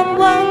ะความ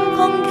หวังข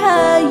องข้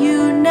าอ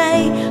ยู่ใน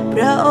พ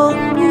ระอง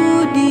ค์ผู้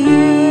เดี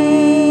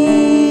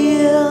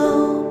ยว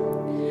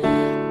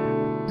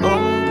อ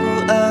งค์ผู้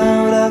อา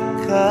รัก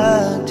ขา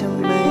จะ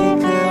ไม่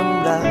ข้าม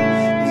ลับ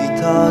ไม่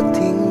ทอด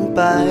ทิ้งไ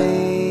ป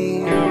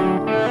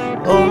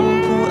องค์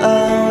ผู้อ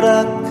า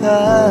รักข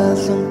า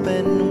ทรงเป็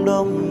น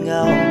ร่มเง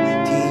า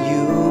ที่อ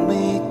ยู่ไ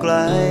ม่ไกล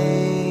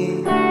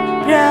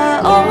พระ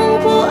องค์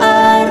ผู้อ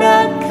า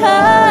รักข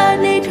า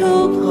ในทุ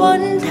กห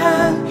นทา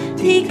ง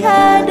ที่ข้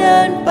าเดิ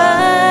นไป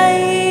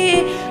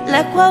แล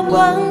ะความห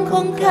วังข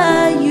องข้า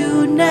อยู่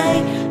ใน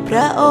พร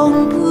ะอง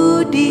ค์ผู้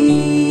เดี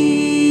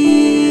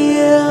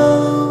ยว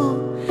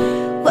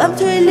ความ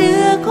ช่วยเหลื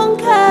อของ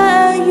ข้า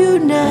อยู่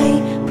ใน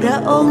พระ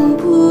องค์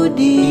ผู้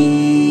เดี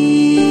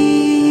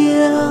ย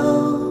ว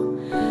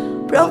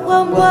เพราะคว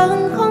ามหวัง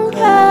ของ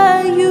ข้า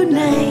อยู่ใ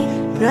น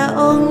พระ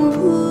องค์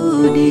ผู้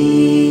เดี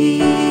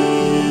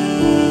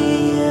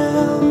ย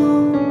ว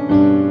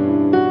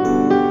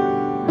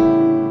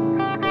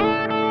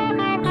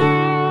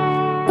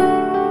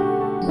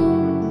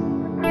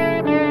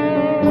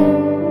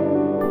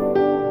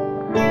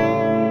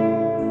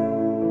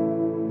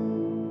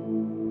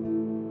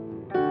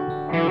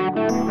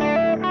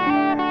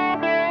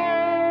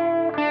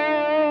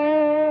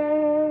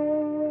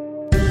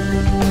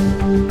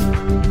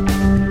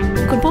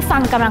ผู้ฟั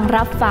งกำลัง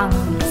รับฟัง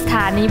สถ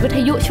านีวิท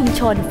ยุชุม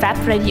ชนแฟบ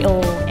เรดิโอ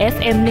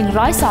FM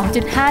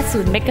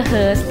 102.50 เมกะเ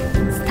ฮิรตซ์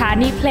สถา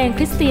นีเพลงค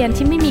ริสเตียน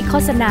ที่ไม่มีโฆ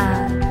ษณา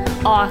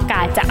ออกอาก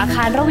าศจากอาค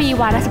ารระวี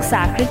วารศึกษ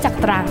าคริสตจักร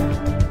ตรัง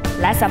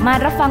และสามารถ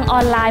รับฟังอ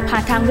อนไลน์ผ่า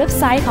นทางเว็บ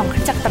ไซต์ของคริ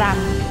สตจักรตรัง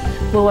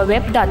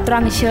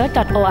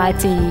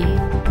www.trangchurch.org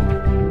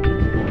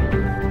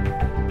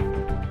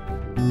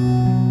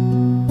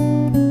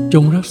จ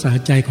งรักษา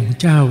ใจของ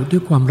เจ้าด้ว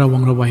ยความระวั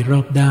งระไวร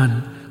อบด้าน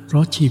เพ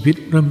ราะชีวิต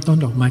เริ่มต้น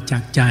ออกมาจา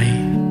กใจ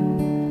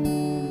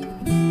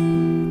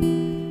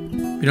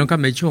พี่น้องครั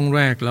บในช่วงแ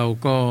รกเรา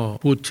ก็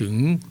พูดถึง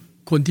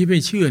คนที่ไม่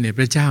เชื่อในพ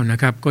ระเจ้านะ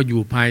ครับก็อ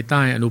ยู่ภายใ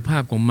ต้อานุภา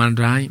พของมาร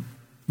ร้าย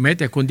แม้แ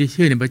ต่คนที่เ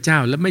ชื่อในพระเจ้า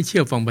และไม่เชื่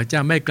อฟังพระเจ้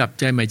าไม่กลับ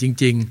ใจใหม่จ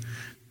ริง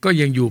ๆก็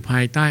ยังอยู่ภา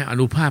ยใต้อา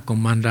นุภาพของ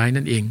มารร้าย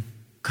นั่นเอง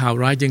ข่าว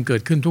ร้ายจึงเกิ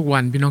ดขึ้นทุกวั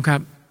นพี่น้องครั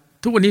บ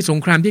ทุกวันนี้สง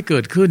ครามที่เกิ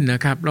ดขึ้นน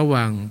ะครับระห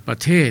ว่างประ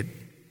เทศ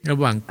ระ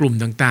หว่างกลุ่ม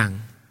ต่าง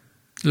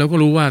ๆเราก็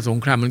รู้ว่าสง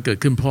ครามมันเกิด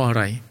ขึ้นเพราะอะ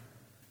ไร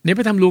ในพ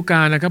ระธรรมลูก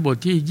านะครับบท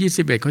ที่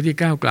21ข้อที่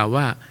9กล่าว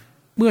ว่า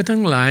เมื่อทั้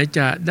งหลายจ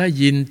ะได้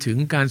ยินถึง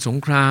การสง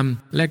คราม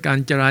และการ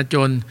จราจ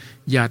ร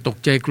อย่าตก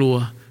ใจกลัว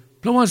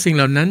เพราะว่าสิ่งเ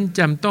หล่านั้น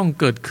จำต้อง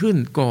เกิดขึ้น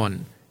ก่อน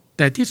แ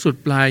ต่ที่สุด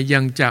ปลายยั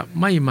งจะ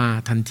ไม่มา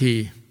ทันที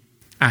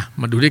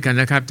มาดูด้วยกัน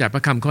นะครับจากพร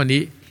ะคำข้อ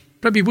นี้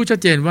พระบิดาพูดชัด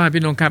เจนว่า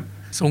พี่น้องครับ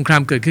สงครา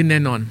มเกิดขึ้นแน่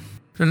นอน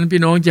เพราะฉะนั้นพี่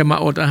น้องจะมา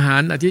อดอาหา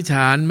รอธิษฐ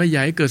านไม่อย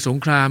ากให้เกิดสง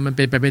ครามมันเ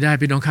ป็นไปไม่ได้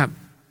พี่น้องครับ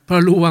พ รา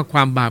ะรู้ว่าคว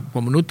ามบาปขอ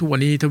งมนุษย์ทุกวัน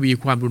นี้ทวี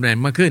ความรุนแรง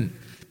มากขึ้น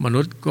มนุ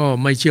ษย์ก็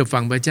ไม่เชื่อฟั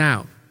งพระเจ้า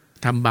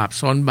ทำบาป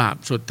ซ้อนบาป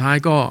สุดท้าย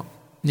ก็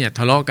ท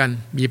ะเลาะกัน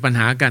มีปัญ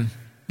หากัน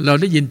เรา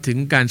ได้ยินถึง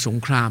การสง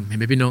ครามเห็นไ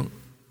หมพี่น้อง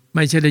ไ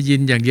ม่ใช่ได้ยิน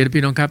อย่างเดียว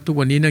พี่น้องครับทุก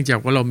วันนี้เนื่องจาก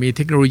ว่าเรามีเ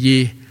ทคโนโลยี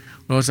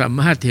เราสา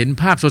มารถเห็น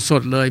ภาพส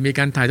ดๆเลยมีก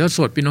ารถ่ายทอดส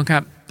ดพี่น้องครั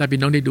บถ้าพี่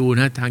น้องได้ดู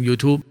นะทาง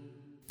YouTube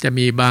จะ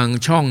มีบาง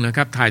ช่องนะค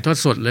รับถ่ายทอด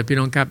สดเลยพี่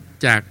น้องครับ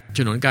จากฉ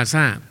นวนกาซ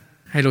า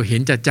ให้เราเห็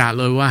นจัดๆ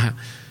เลยว่า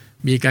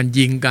มีการ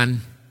ยิงกัน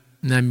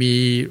นะมี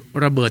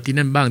ระเบิดที่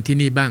นั่นบ้างที่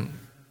นี่บ้าง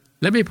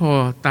และไม่พอ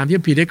ตามที่พร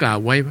ะคัมภีร์ได้กล่าว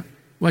ไว้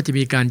ว่าจะ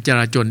มีการจ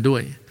ราจรด้ว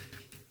ย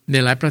ใน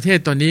หลายประเทศ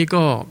ตอนนี้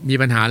ก็มี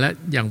ปัญหาแล้ว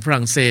อย่างฝ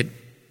รั่งเศส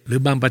หรือ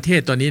บางประเทศ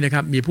ตอนนี้นะค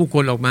รับมีผู้ค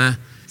นออกมา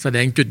แสด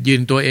งจุดยื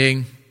นตัวเอง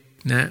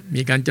นะ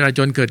มีการจราจ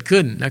รเกิด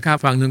ขึ้นนะครับ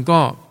ฝั่งหนึ่งก็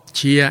เ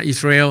ชียร์อิส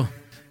ราเอล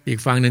อีก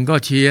ฝั่งหนึ่งก็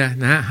เชียร์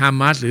นะฮา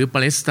มาสหรือปา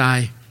เลสไต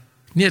น์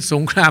ส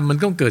งครามมัน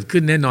ก็เกิดขึ้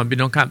นแน่นอนพี่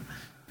น้องครับ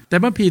แต่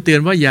พระคัมภีร์เตือ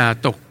นว่าอย่า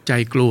ตกใจ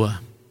กลัว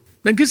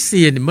เป็นคริสเ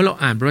ตียนเมื่อเรา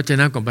อ่านพระวจ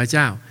นะของพระเ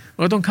จ้าเ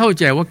ราต้องเข้า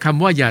ใจว่าค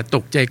ำว่าอย่าต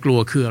กใจกลัว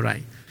คืออะไร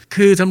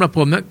คือสำหรับผ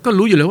มนะก็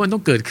รู้อยู่แล้วว่ามันต้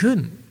องเกิดขึ้น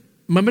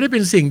มันไม่ได้เป็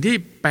นสิ่งที่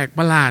แปลกป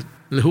ระหลาด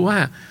หรือว่า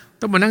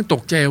ต้องมานั่งต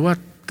กใจว่า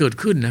เกิด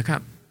ขึ้นนะครั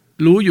บ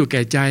รู้อยู่แ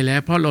ก่ใจแล้ว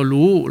เพราะเรา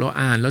รู้เรา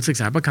อ่านเราศึก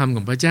ษาพระคำข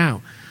องพระเจ้า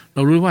เร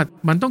ารู้ว่า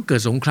มันต้องเกิ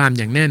ดสงคราม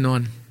อย่างแน่นอ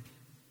น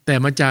แต่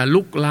มันจะ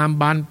ลุกลาม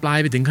บานปลาย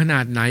ไปถึงขนา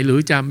ดไหนหรือ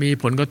จะมี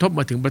ผลกระทบ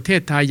มาถึงประเท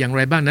ศไทยอย่างไ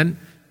รบ้างนั้น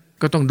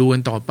ก็ต้องดูกั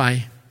นต่อไป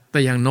แต่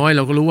อย่างน้อยเร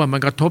าก็รู้ว่ามั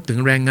นกระทบถึง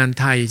แรงงาน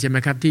ไทยใช่ไหม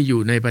ครับที่อยู่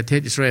ในประเท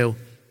ศอิสราเอล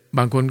บ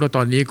างคนก็ต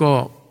อนนี้ก็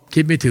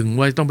คิดไม่ถึง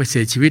ว่าต้องไปเ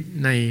สียชีวิต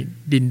ใน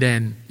ดินแด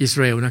นอิส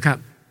ราเอลนะครับ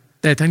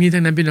แต่ทั้งนี้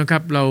ทั้งนั้นพี่น้องค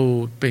รับเรา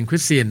เป็นคริ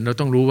สเตียนเรา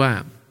ต้องรู้ว่า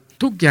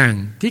ทุกอย่าง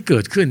ที่เกิ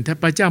ดขึ้นถ้า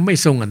พระเจ้าไม่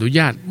ทรงอนุญ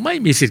าตไม่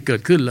มีสิทธิ์เกิ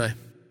ดขึ้นเลย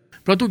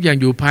เพราะทุกอย่าง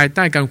อยู่ภายใ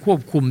ต้การควบ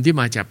คุมที่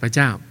มาจากพระเ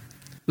จ้า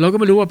เราก็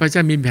ไม่รู้ว่าพระเจ้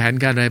ามีแผน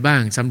การอะไรบ้า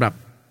งสำหรับ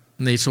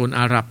ในโซน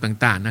อาหรับ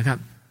ต่างๆนะครับ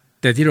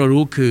แต่ที่เรา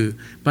รู้คือ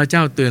พระเจ้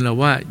าเตือนเรา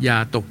ว่าอย่า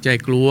ตกใจ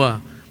กลัว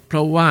เพร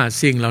าะว่า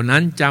สิ่งเหล่านั้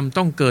นจำ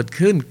ต้องเกิด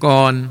ขึ้นก่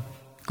อน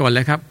แ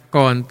ล้วครับ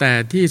ก่อนแต่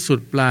ที่สุด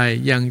ปลาย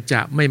ยังจ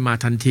ะไม่มา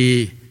ทันที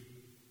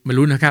ไม่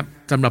รู้นะครับ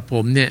สำหรับผ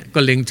มก็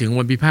เล็งถึง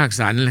วันพิพาก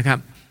ษานั่นแหละครับ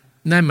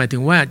นั่นหมายถึ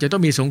งว่าจะต้อ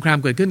งมีสงคราม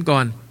เกิดขึ้นก่อ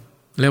น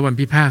แล้ววัน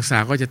พิพากษา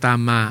ก็จะตาม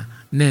มา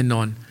แน่น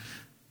อน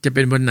จะเ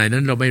ป็นวันไหนนั้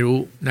นเราไม่รู้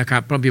นะครั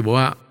บพระคัมภีร์บอก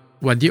ว่า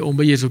วันที่องค์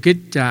พระเยซูคริส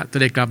ต์จะเส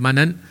ด็จกลับมา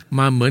นั้นม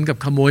าเหมือนกับ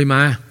ขโมยม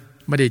า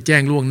ไม่ได้แจ้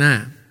งล่วงหน้า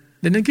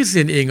ดังนั้นคริสเ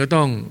ตียนเองก็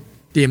ต้อง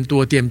เตรียมตั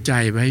วเตรียมใจ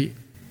ไว้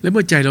และเ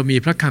มื่อใจเรามี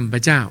พระคำพร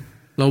ะเจ้า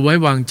เราไว้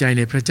วางใจใ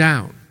นพระเจ้า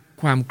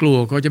ความกลัว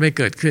ก็จะไม่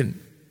เกิดขึ้น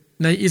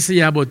ในอิส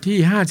ยาห์บทที่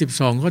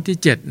52ข้อที่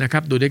7นะครั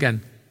บดูด้วยกัน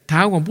เท้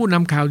าของผู้น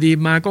ำข่าวดี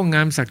มาก็ง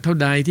ามสักเท่า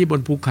ใดที่บ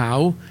นภูเขา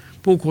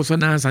ผู้โฆษ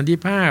ณาสันติ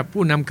ภาพ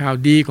ผู้นำข่าว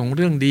ดีของเ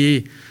รื่องดี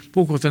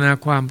ผู้โฆษณา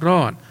ความร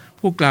อด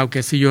ผู้กล่าวแ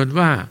ก่ซิโยน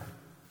ว่า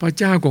พระ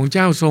เจ้าของเ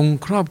จ้าทรง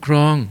ครอบคร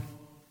อง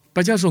พ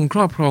ระเจ้าทรงคร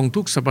อบครอง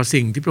ทุกสรรพ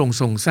สิ่งที่พระองค์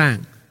ทรงสร้าง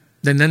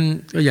ดังนั้น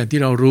ก็อย่างที่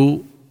เรารู้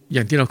อ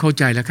ย่างที่เราเข้า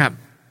ใจแล้วครับ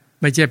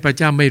ไม่ใช่พระเ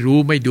จ้าไม่รู้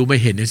ไม่ดูไม่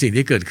เห็นในสิ่ง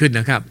ที่เกิดขึ้น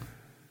นะครับ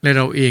และเ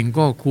ราเอง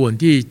ก็ควร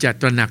ที่จะ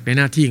ตระหนักในห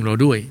น้าที่ของเรา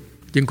ด้วย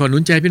จึงขอหนุ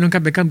นใจพี่น้องค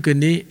รับในค่ำคืน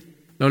นี้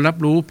เรารับ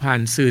รู้ผ่าน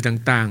สื่อ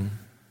ต่าง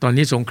ๆตอน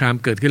นี้สงคราม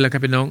เกิดขึ้นแล้วครั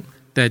บพี่น้อง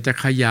แต่จะ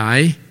ขยาย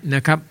น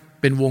ะครับ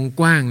เป็นวง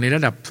กว้างในร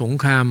ะดับสง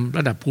ครามร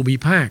ะดับภูมิ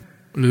ภาค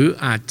หรือ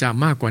อาจจะ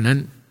มากกว่านั้น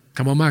ค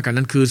ำว่ามากกว่า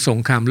นั้นคือสง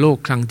ครามโลก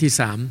ครั้งที่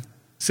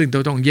3ซึ่งเร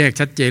าต้องแยก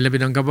ชัดเจนแล้ว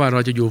พี่น้องครับว่าเรา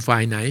จะอยู่ฝ่า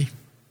ยไหน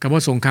คำว่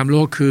าสงครามโล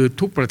กคือ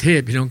ทุกประเทศ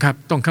พี่น้องครับ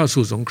ต้องเข้า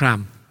สู่สงคราม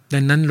ดั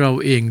งนั้นเรา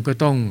เองก็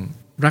ต้อง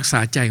รักษา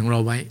ใจของเรา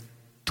ไว้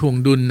ทวง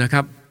ดุลนะค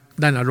รับ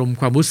ด้านอารมณ์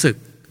ความรู้สึก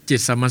จิต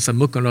สามัญส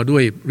ำนึกของเราด้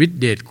วยฤทธิ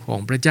เดชของ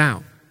พระเจ้า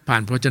ผ่า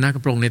นพระวจนะขอ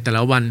งพระองค์ในแต่ล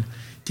ะวัน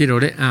ที่เรา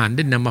ได้อ่านไ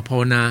ด้นำมาภา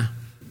วนา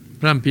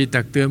พระคัมภีร์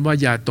ตักเตือนว่า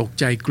อย่าตก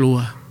ใจกลัว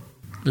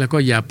แล้วก็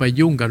อย่าไป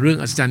ยุ่งกับเรื่อง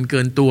อัศจรรย์เกิ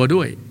นตัว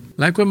ด้วย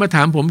หลายคนมาถ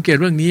ามผมเกี่ยวกั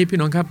บเรื่องนี้พี่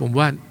น้องครับผม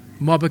ว่า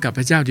มอบไปกับพ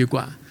ระเจ้าดีก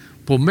ว่า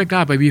ผมไม่กล้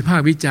าไปวิพา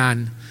กษ์วิจาร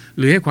ณ์ห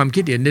รือให้ความ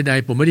คิดเห็นใด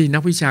ๆผมไม่ได้นั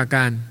กวิชาก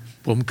าร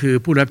ผมคือ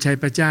ผู้รับใช้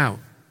พระเจ้า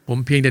ผม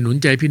เพียงแต่หนุน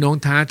ใจพี่น้อง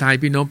ท้าทาย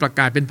พี่น้องประ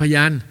กาศเป็นพย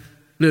าน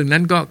เรื่องนั้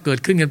นก็เกิด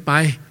ขึ้นกันไป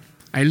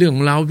ไอ้เรื่องข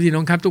องเราพี่น้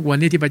องครับทุกวัน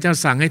นี้ที่พระเจ้า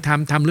สั่งให้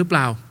ทำหรือเป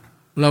ล่า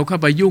เราเข้า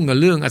ไปยุ่งกับ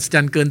เรื่องอัศจ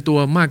รรย์เกินตัว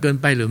มากเกิน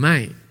ไปหรือไม่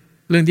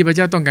เรื่องที่พระเ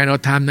จ้าต้องการเรา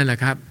ทำนั่นแหละ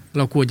ครับเ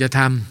ราควรจะท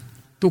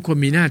ำทุกคน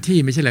มีหน้าที่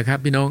ไม่ใช่เหรอครับ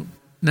พี่น้อง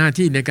หน้า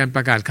ที่ในการป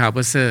ระกาศข่าวป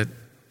ระเสริฐ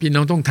พี่น้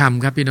องต้องท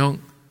ำครับพี่น้อง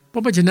เพ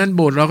ราะฉะนั้นโ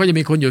บสถ์เราก็จะ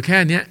มีคนอยู่แค่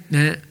นี้น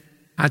ะ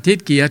อาทิต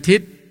ย์กี่อาทิต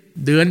ย์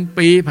เดือน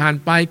ปีผ่าน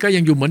ไปก็ยั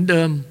งอยู่เหมือนเ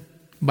ดิม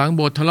บางโ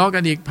บสถ์ทะเลาะกั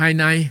นอีกภาย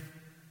ใน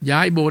ย้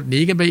ายโบสถ์หนี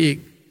กันไปอีก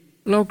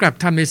เรากลับ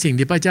ทำในสิ่ง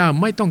ที่พระเจ้า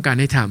ไม่ต้องการ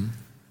ให้ท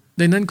ำ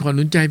ดังนั้นขอห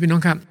นุนใจพี่น้อ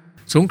งครับ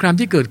สงคราม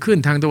ที่เกิดขึ้น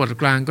ทางตะวันออก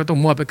กลางก็ต้อง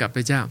มอบไปกับพ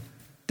ระเจ้า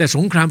แต่ส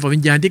งครามฝ่ายวิ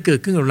ญญาณที่เกิด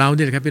ขึ้นกับเราเ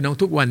นี่ยนะครับพี่น้อง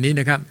ทุกวันนี้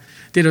นะครับ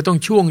ที่เราต้อง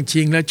ช่วง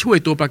ชิงและช่วย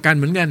ตัวประกัน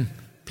เหมือนกัน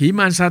ผีม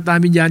ารซาตาน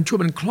วิญญาณช่วย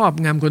มันครอบ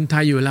งำคนไท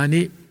ยอยู่เวลา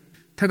นี้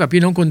ถ้ากับพี่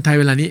น้องคนไทย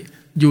เวลานี้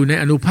อยู่ใน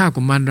อานุภาพข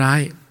องมารร้า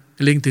ย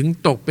เล็งถึง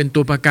ตกเป็นตั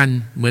วประกัน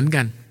เหมือน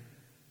กัน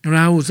เร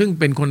าซึ่ง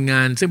เป็นคนง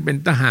านซึ่งเป็น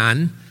ทหาร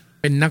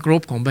เป็นนักร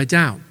บของพระเ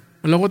จ้า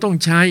เราก็ต้อง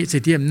ใช้สิ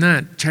ทธิอำนา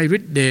จใช้ฤ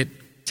ทธิเดช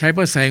ใช้พ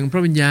ระแสงพร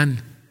ะวิญญาณ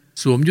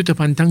สวมยุทธ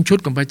ภัณฑ์ทั้งชุด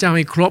ของพระเจ้าใ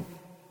ห้ครบ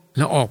แ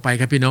ล้วออกไป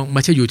ครับพี่น้องไ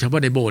ม่ใช่อยู่เฉพา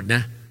ะในโบสถ์น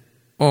ะ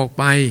ออก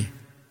ไป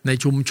ใน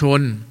ชุมชน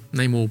ใ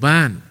นหมู่บ้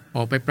านอ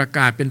อกไปประก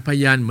าศเป็นพ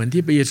ยานเหมือน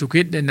ที่พระเยซูค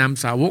ริสต์ได้น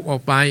ำสาวกออ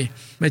กไป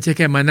ไม่ใช่แ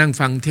ค่มานั่ง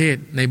ฟังเทศ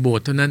ในโบส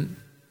ถ์เท่านั้น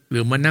หรื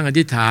อมานั่งอ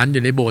ธิษฐานอ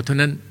ยู่ในโบสถ์เท่า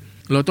นั้น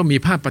เราต้องมี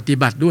ภาคปฏิ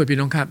บัติด้วยพี่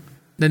น้องครับ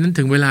ดังนั้น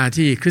ถึงเวลา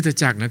ที่คริสต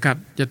จักรนะครับ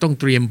จะต้อง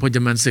เตรียมพลย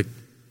มันศึก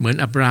เหมือน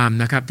อับราม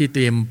นะครับที่เต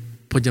รียม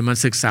พลยมัน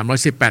ศึก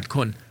318ค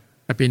น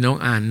พี่น้อง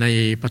อ่านใน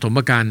ปฐม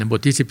กาลบ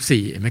ท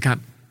ที่14เห็นไหมครับ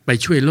ไป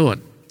ช่วยโลด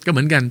ก็เห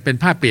มือนกันเป็น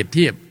ภาพเปรียบเ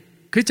ทียบ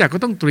คริสตจักรก็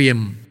ต้องเตรียม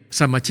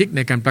สมาชิกใน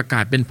การประกา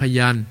ศเป็นพย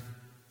าน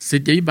ศิ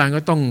ษยาภิบาล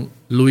ก็ต้อง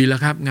ลุยแล้ว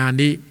ครับงาน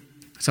นี้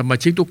สมา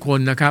ชิกทุกคน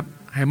นะครับ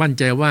ให้มั่น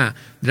ใจว่า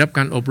ได้รับก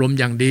ารอบรม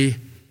อย่างดี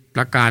ป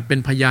ระกาศเป็น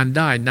พยานไ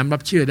ด้นำรั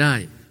บเชื่อได้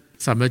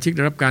สมาชิกไ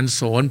ด้รับการ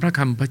สอนพระค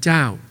ำพระเจ้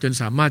าจน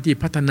สามารถที่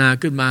พัฒนา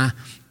ขึ้นมา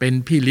เป็น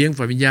พี่เลี้ยง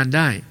ฝ่ายวิญญาณไ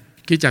ด้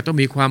คริสตจักรต้อง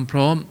มีความพ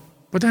ร้อม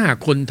เพราะถ้าหาก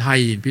คนไทย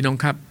พี่น้อง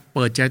ครับเ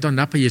ปิดใจต้อน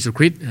รับพระเยซูค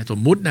ริสต์สม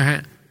มุตินะฮะ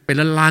เป็น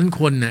ล้าน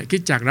คนน่ะคริ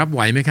สตจักรรับไห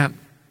วไหมครับ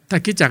ถ้า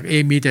คริสตจักรเอ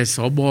งมีแต่ส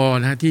บ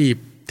นะที่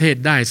เทศ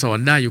ได้สอน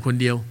ได้อยู่คน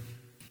เดียว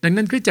ดัง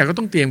นั้นคริสตจักรก็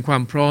ต้องเตรียมควา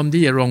มพร้อม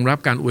ที่จะรองรับ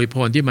การอวยพ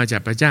รที่มาจา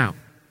กพระเจ้า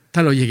ถ้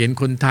าเราอยากเห็น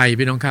คนไทย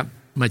พี่น้องครับ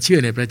มาเชื่อ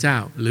ในพระเจ้า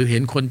หรือเห็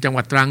นคนจังห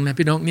วัดตรังนะ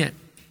พี่น้องเนี่ย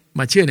ม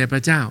าเชื่อในพร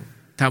ะเจ้า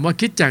ถามว่า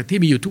คริสตจักรที่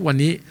มีอยู่ทุกวัน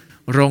นี้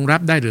รองรั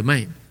บได้หรือไม่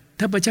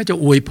ถ้าพระเจ้าจะ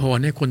อวยพร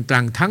ให้คนตรั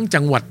งทั้ง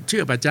จังหวัดเชื่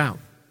อพระเจ้า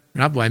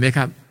รับไหวไหมค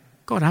รับ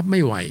ก็รับไ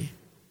ม่ไหว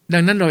ดั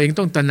งนั้นเราเอง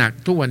ต้องตระหนัก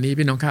ทุกวันนี้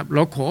พี่น้องครับเร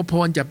าขอพ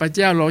รจากพระเ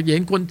จ้าเราเห็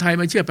นคนไทย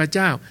มาเชื่อพระเ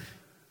จ้า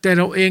แต่เ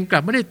ราเองกลั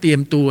บไม่ได้เตรีย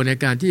มตัวใน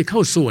การที่เข้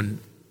าส่วน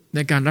ใน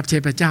การรับใช้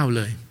พระเจ้าเ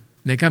ลย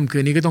ในค่ำคื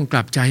นนี้ก็ต้องก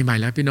ลับใจใหม่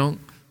แล้วพี่น้อง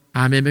อ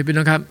าเมนไหมพี่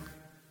น้องครับ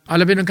เอา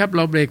ละพี่น้องครับเ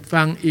ราเบรก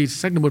ฟังอีก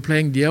สักหนึ่งบทเพล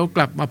งเดี๋ยวก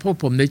ลับมาพบ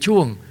ผมในช่ว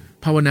ง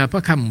ภาวนาพร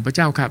ะคำของพระเ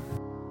จ้าครับ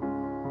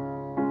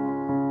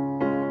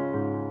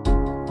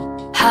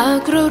หา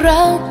กเรา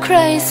รักใคร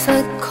สั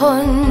กค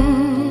น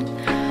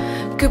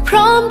ก็พ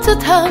ร้อมจะ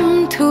ท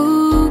ำทุ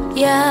ก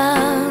อย่า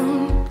ง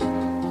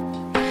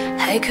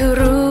ให้เขา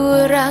รู้ว่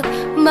ารัก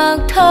มาก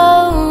เท่า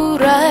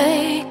ไร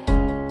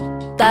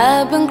แต่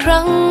บางค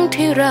รั้ง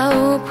ที่เรา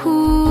พู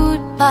ด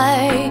ไป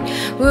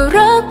ว่า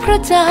รักพระ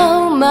เจ้า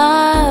ม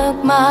าก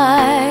มา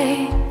ย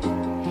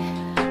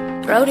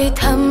เราได้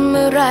ทำอ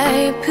ะไร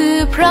เพื่อ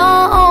พระ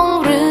องค์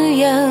หรื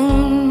อยัง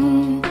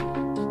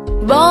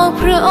บอก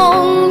พระอ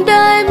งค์ไ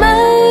ด้ไหม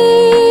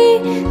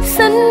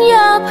สัญญ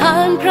าผ่า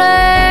นเพล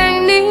ง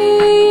นี้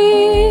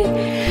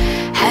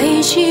ให้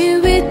ชี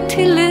วิต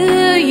ที่เหลื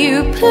ออยู่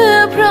เพื่อ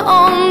พระอ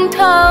งค์เ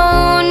ท่า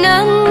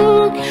นั้น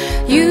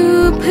อยู่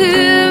เพื่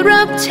อ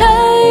รับใช้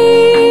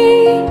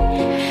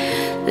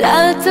และ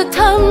จะท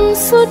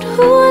ำสุด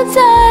หัวใ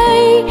จ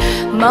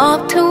มอบ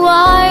ถว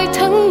าย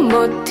ทั้งหม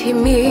ดที่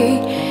มี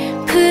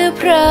เพื่อ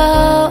พระ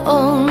อ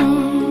งค์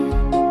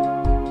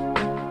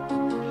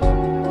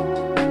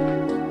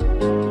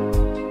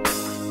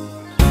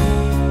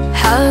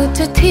หากจ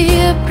ะเที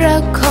ยบรั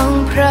กของ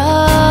พระ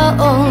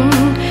องค์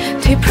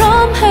ที่พร้อ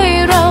มให้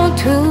เรา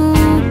ทุ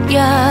กอ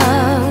ย่า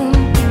ง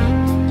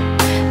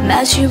แม้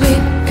ชีวิ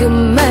ตก็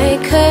ไม่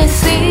เคย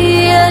เสี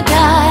ยด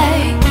าย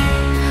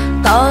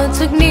ต่อจ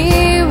ากนี้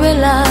เว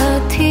ลา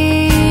ที่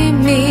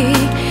มี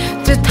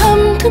จะท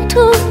ำ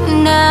ทุก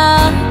ๆนา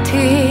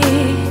ที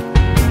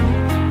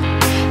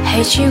ให้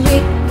ชีวิ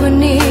ตวัน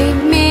นี้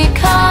มี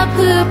ค่าเ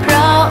พื่อพร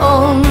ะอ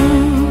งค์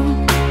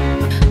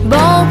บ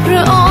อกพร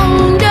ะอง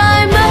ค์ได้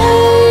ไหม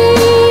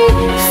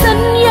สัญ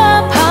ญา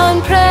ผ่าน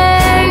เพล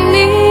ง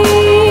นี้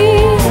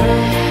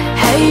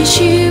ให้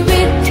ชี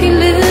วิตที่เ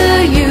หลือ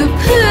อยู่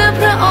เพื่อ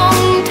พระอง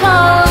ค์เท่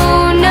า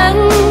นั้น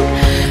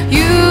อ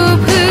ยู่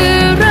เพื่อ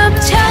รับ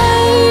ใช้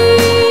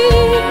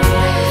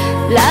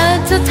และ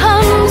จะท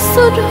ำ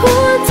สุดหั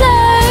วใจ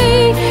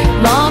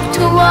มอบถ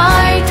วา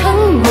ยทั้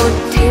งหมด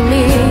ที่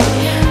มี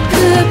เ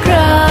พื่อพร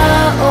ะ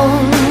อง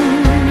ค์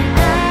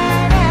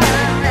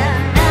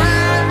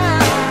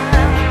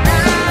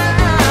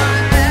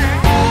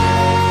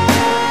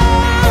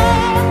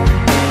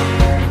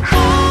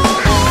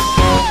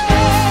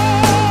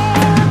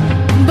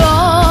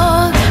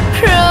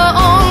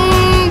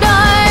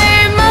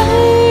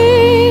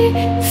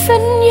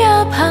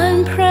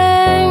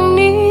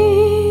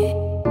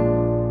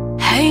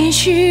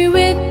ชี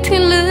วิตที่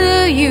เหลือ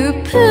อยู่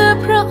เพื่อ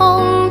พระอ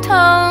งค์เ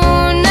ท่า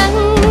นั้น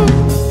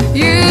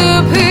อยู่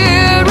เพื่อ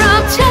รั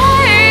บใช้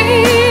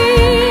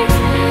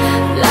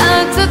และ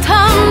จะท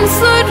ำ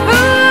สุด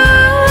หั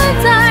ว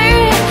ใจ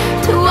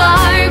ถวา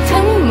ย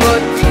ทั้งหม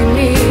ดที่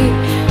มี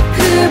เ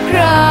พื่อพร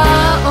ะ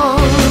อ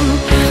งค์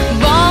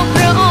บอกพ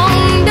ระอง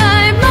ค์ได้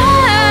ไหม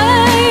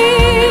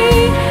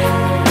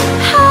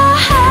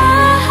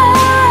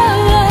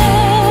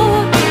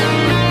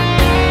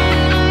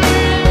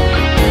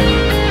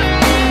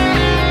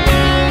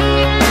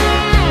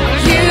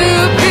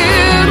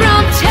ร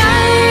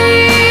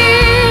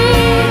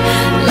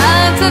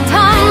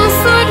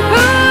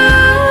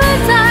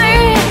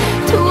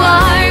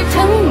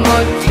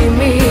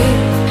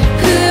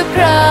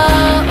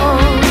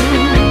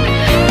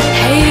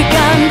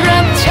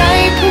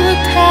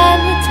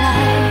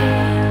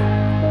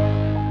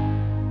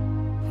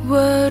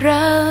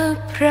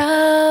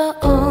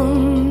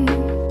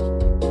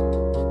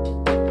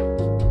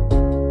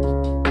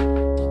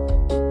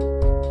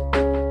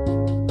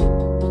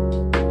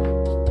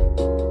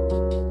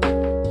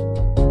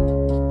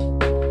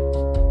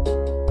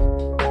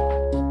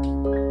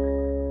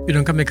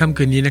องครับในค่ำ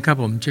คืนนี้นะครับ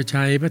ผมจะใ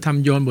ช้พระธรรม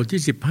โยนบท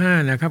ที่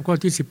15นะครับข้อ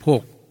ที่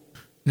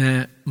16น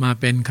ะมา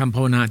เป็นคำภ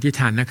าวนาอธิษ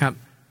ฐานนะครับ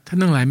ท่าน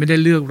ทั้งหลายไม่ได้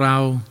เลือกเรา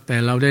แต่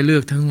เราได้เลื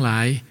อกท่านทั้งหลา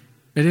ย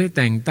ไม่ได้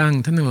แต่งตั้ง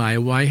ท่านทั้งหลาย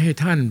ไว้ให้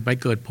ท่านไป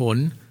เกิดผล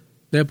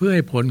และเพื่อใ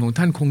ห้ผลของ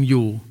ท่านคงอ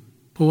ยู่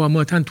เพราะว่าเ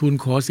มื่อท่านทูล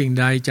ขอสิ่ง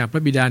ใดจากพร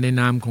ะบิดาใน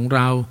นามของเร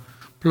า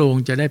พระอง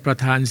ค์จะได้ประ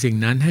ทานสิ่ง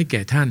นั้นให้แ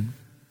ก่ท่าน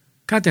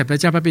ข้าแต่พระ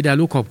เจ้าพระบิดา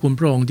ลูกขอบคุณ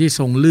พระองค์ที่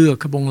ทรงเลือก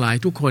ข้าพงหลาย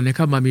ทุกคนให้เ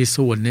ข้ามามี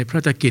ส่วนในพร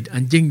ะกิจอั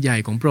นยิ่งใหญ่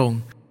ของพระอง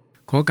ค์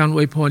ขอการอ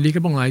วยพรนี้ข้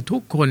าพงหลายทุ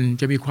กคน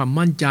จะมีความ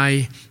มั่นใจ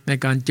ใน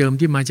การเจิม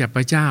ที่มาจากพ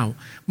ระเจ้า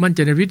มั่นใจ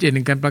ในฤทธิ์เดชใน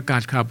การประกา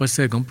ศข่าวประเส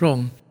ริฐของพระอง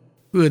ค์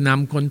เพื่อน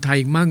ำคนไทย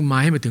มากมา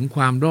ยให้มาถึงค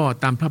วามรอด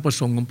ตามพระประ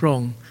สงค์ของพระอ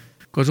งค์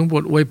ขอทรงโปร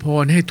ดอวยพ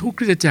รให้ทุกค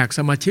ริสตจักรส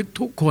มาชิก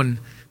ทุกคน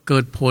เกิ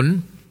ดผล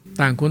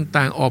ต่างคน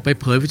ต่างออกไป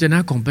เผยพระวจนะ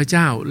ของพระเ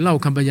จ้าเล่า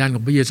คำพยานข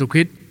องพระเยซูค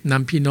ริสต์น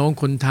ำพี่น้อง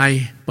คนไทย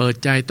เปิด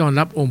ใจต้อน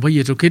รับองค์พระเย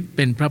ซูคริสต์เ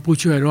ป็นพระผู้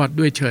ช่วยรอด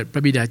ด้วยเถิดพร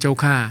ะบิดาเจ้า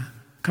ข้า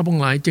ข้าพง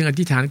หลายจึงอ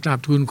ธิษฐานกราบ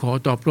ทูลขอ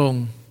ต่อพระอง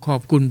ค์ขอ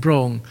บคุณพระ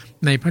องค์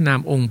ในพระนาม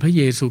องค์พระเ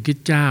ยซูคริส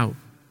ต์เจ้า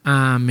อ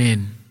าเมน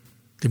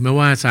ถึงแม้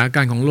ว่าสถานก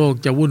ารณ์ของโลก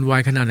จะวุ่นวา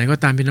ยขนาดไหนก็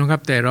ตามพี่น้องครั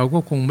บแต่เราก็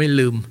คงไม่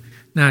ลืม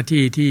หน้า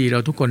ที่ที่เรา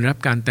ทุกคนรับ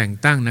การแต่ง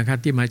ตั้งนะครับ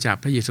ที่มาจาก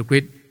พระเยซูคริ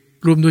สต์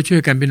รวมด้วยช่ว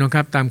ยกันพี่น้องค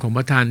รับตามของป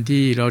ระทาน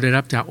ที่เราได้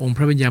รับจากองค์พ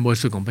ระวิญญาณบริ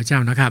สุทธิ์ของพระเจ้า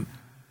นะครับ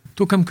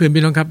ทุกค่ำคืน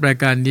พี่น้องครับราย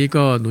การนี้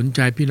ก็หนุนใจ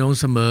พี่น้อง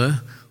เสมอ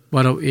ว่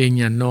าเราเอง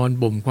อย่านอน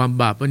บ่มความ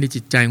บาปไว้ใน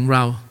จิตใจของเร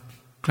า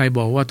ใครบ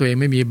อกว่าตัวเอง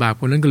ไม่มีบาป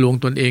คนนั้นก็ลวง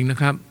ตนเองนะ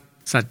ครับ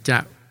สัจจะ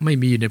ไม่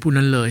มีอยู่ในผู้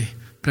นั้นเลย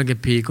พระคัม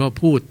ภีร์ก็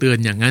พูดเตือน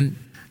อย่างนั้น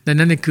ดัง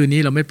นั้นในคืนนี้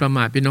เราไม่ประม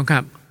าทพี่น้องค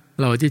รับ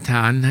เราอธิษฐ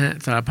าน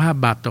สารภาพ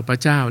บาปต่อพระ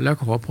เจ้าแล้ว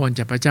ขอพรจ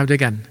ากพระเจ้าด้ว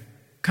ยกัน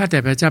ข้าแต่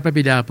พระเจ้าพระ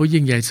บิดาผู้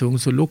ยิ่งใหญ่สูง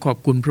สุดลูกขอบ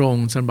คุณพระอง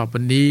ค์สำหรับวั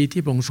นนี้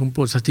ที่พระองค์ทรงโป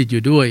รดสถิตอ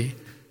ยู่ด้วย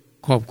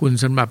ขอบคุณ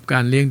สำหรับกา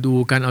รเลี้ยงดู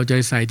การเอาใจ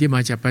ใส่ที่ม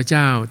าจากพระเ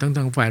จ้าทั้งท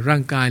างฝ่ายร่า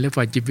งกายและ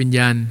ฝ่ายจิตวิญญ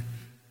าณ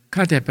ข้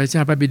าแต่พระเจ้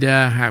าพระบิดา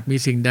หากมี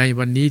สิ่งใด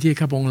วันนี้ที่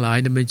ข้าพงหลาย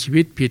ดำเนินชี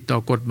วิตผิดต่อ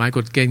กฎหมายก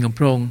ฎเกณฑ์ของพ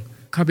ระองค์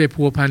เข้าไป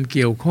พัวพันเ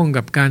กี่ยวข้อง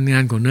กับการงา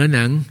นของเนื้อห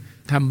นัง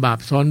ทำบาป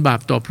ซ้อนบาป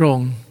ต่อพระอ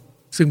งค์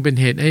ซึ่งเป็น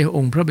เหตุให้อ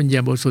งค์พระปัญญา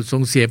บริสุทธิ์ทร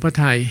งเสียพระ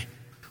ทัย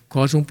ข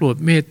อทรงโปรด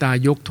เมตตา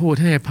ยกโทษ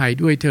ให้อภัย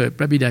ด้วยเถิดพ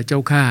ระบิดาเจ้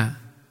าข้า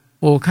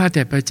โอ้ข้าแ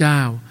ต่พระเจ้า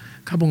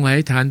ข้าพงหลาย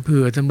ฐานเ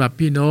ผื่อสำหรับ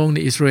พี่น้องใน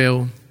อิสราเอล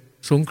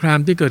สงคราม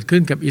ที่เกิดขึ้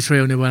นกับอิสราเอ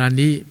ลในเวลา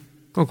นี้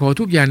ก็ขอ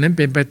ทุกอย่างนั้นเ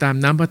ป็นไปตาม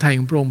น้ำพระทัยข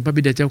องพระองค์พระ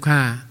บิดาเจ้าข้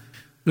า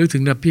หรือถึ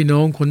งกับพี่น้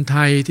องคนไท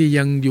ยที่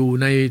ยังอยู่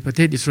ในประเท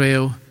ศอิสราเอ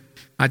ล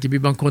อาจจะมี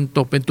บางคนต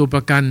กเป็นตัวป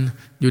ระกัน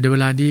อยู่ในเว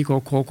ลานี้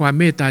ขอความ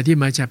เมตตาที่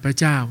มาจากพระ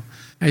เจ้า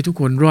ให้ทุก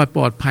คนรอดป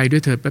ลอดภัยด้ว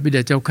ยเถิดพระบิด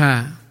าเจ้าข้า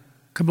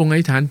ข้าพงหลา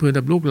ยฐานเผื่อ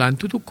กับลูกหลาน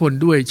ทุกๆคน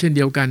ด้วยเช่นเ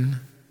ดียวกัน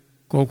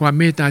ขอความ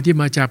เมตตาที่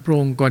มาจากพระอ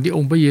งค์ก่อนที่อ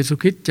งค์พระเยซู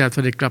คริสต์จะเส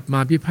ด็จกลับมา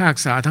พิพาก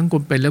ษาทั้งค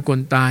นเป็นและคน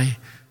ตาย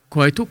ข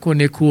อให้ทุกคน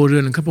ในครัวเรื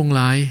อนของข้าพงห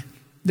ลาย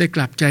ได้ก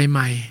ลับใจให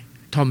ม่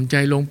ถ่อมใจ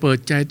ลงเปิด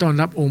ใจต้อน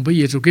รับองค์พระเ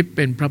ยซูคริสต์เ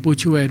ป็นพระผู้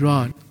ช่วยรอ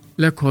ด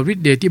และขอฤท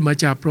ธิ์เดชที่มา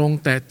จากพระองค์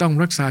แต่ต้อง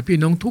รักษาพี่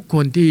น้องทุกค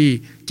นที่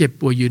เจ็บ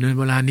ป่วยอยู่ในเ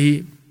วลานี้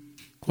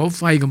ขอไ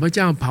ฟของพระเ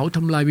จ้าเผาท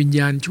ำลายวิญญ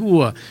าณชั่ว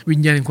วิ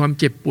ญญาณความ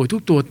เจ็บป่วยทุ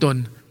กตัวตน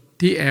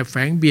ที่แอบแฝ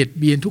งเบียด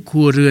เบียนทุกค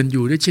รัวเรือนอ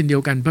ยู่ด้วยเช่นเดีย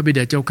วกันพระบิด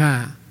าเจ้าข้า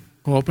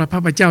ขอพระพัก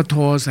ตร์พระเจ้าท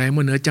อแสงม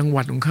าเหนือจังห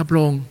วัดของข้าพระ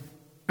องค์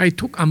ให้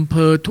ทุกอำเภ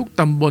อทุก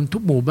ตำบลทุ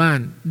กหมู่บ้าน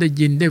ได้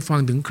ยินได้ฟัง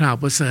ถึงข่าว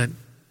ประเสริฐ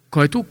ขอ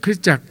ให้ทุกคริส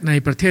ตจักรใน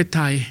ประเทศไท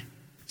ย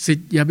ศิษ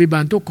ยาภิบา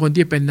ลทุกคน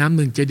ที่เป็นน้ำห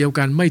นึ่งใจเดียว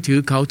กันไม่ถือ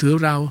เขาถือ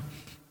เรา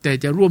แต่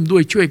จะร่วมด้ว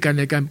ยช่วยกัน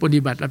ในการปฏิ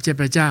บัติรับใช้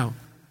พระเจ้า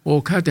โอ้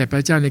ข้าแต่พร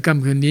ะเจ้าในค่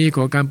ำคืนนี้ข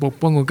อการปก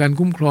ป้องของการ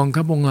คุ้มครอง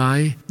ข้าพงหลาย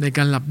ในก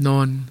ารหลับนอ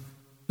น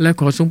และ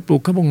ขอทรงปลุ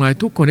กข้าพงหลาย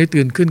ทุกคนให้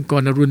ตื่นขึ้นก่อ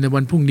นอรุณใน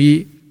วันพรุ่งนี้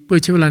เพื่อ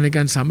ใช้เวลาในก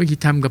ารสามัคคี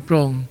ธรรมกับพระ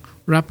องค์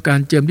รับการ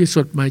เจิมที่ส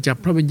ดใหม่จาก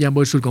พระวิญญาณบ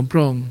ริสุทธิ์ของพร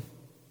ะองค์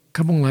ข้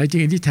าพงหลายจึ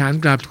งอธิษฐาน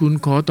กราบทูล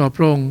ขอต่อพ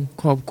ระองค์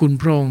ขอบคุณ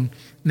พระองค์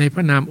ในพร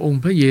ะนามอง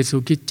ค์พระเยซู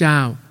คริสต์เจ้า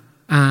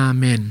อา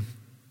เมน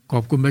ขอ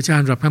บคุณพระเจ้า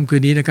สำหรับค่ำคื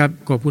นนี้นะครับ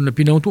ขอบคุณ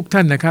พี่น้องทุกท่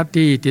านนะครับ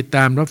ที่ติดต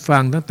ามรับฟั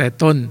งตั้งแต่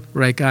ต้น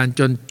รายการ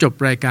จนจบ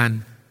รายการ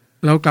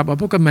เรากลับมา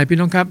พบกันใหม่พี่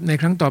น้องครับใน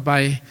ครั้งต่อไป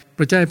พ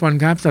ระเจ้าอวยพร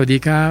ครับสวัสดี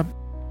ครับ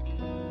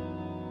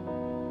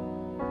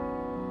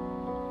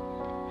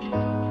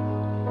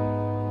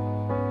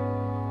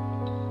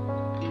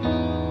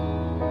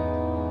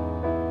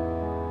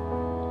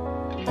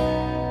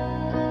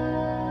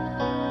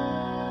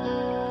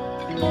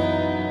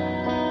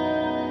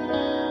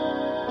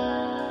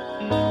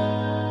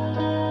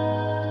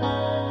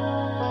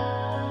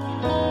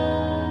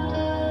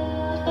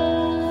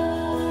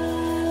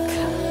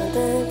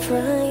พร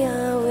ะย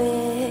าเว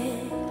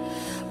ห์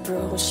โปร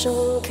ดทร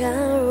งก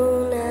รุ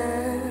ณา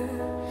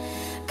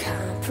ข้า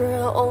พร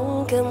ะอง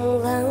ค์ก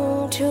ำลัง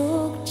ทุ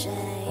กข์ใจ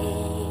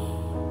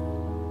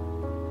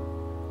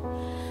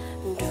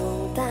ดวง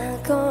ตา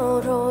ก็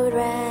โรยแ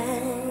ร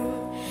ง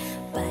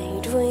ไป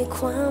ด้วยค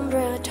วามร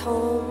ะท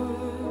ม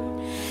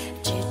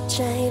จิตใจ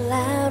แล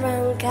ะร่า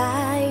งกา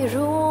ย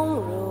รุ่ง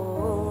โร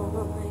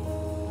ย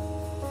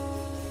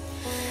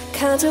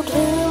ข้าถูก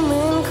ลืมเห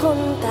มือนคน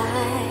ตา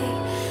ย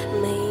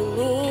ไม่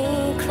มี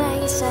ใคร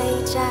ใส่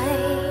ใจ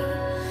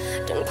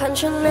ดังพัน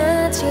ชนะ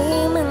ที่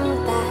มัน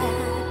แต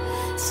ก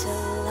ส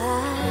ล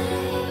าย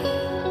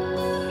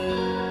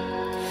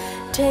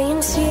ได้ยิน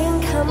เสียง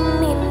ค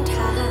ำนินท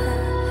า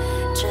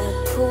จาก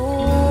ผู้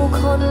ค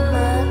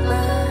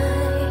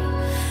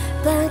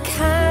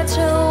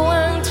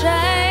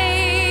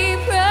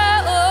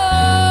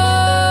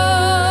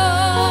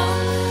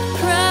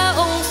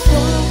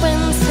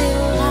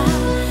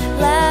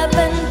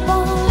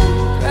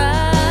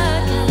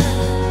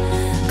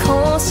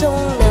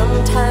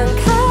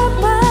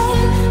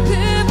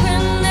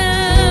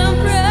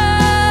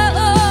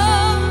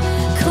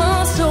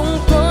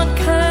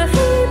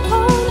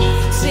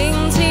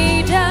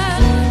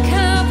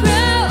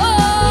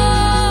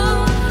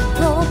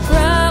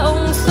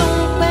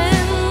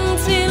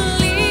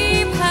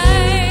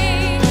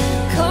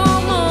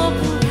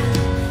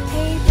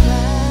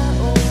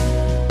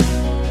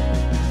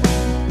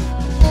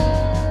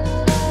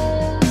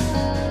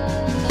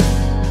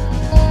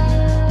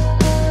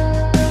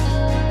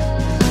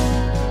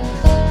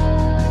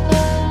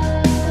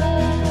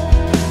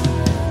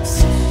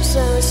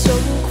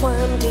คว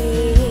ามดี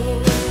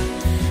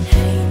ใ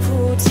ห้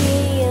ผู้ที่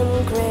ย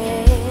ำเกร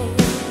ง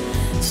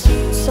สุ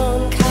ขซ่อน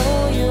เขา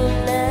อยู่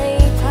ใน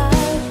พระ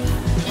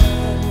พั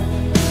ก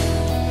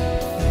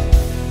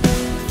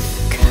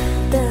ข้า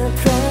แต่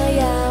พระ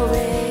ยาเว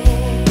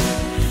ห์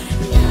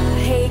อย่า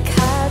ให้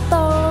ข้า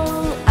ต้อง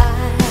อา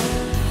ย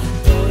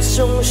โปรดท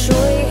รงช่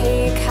วย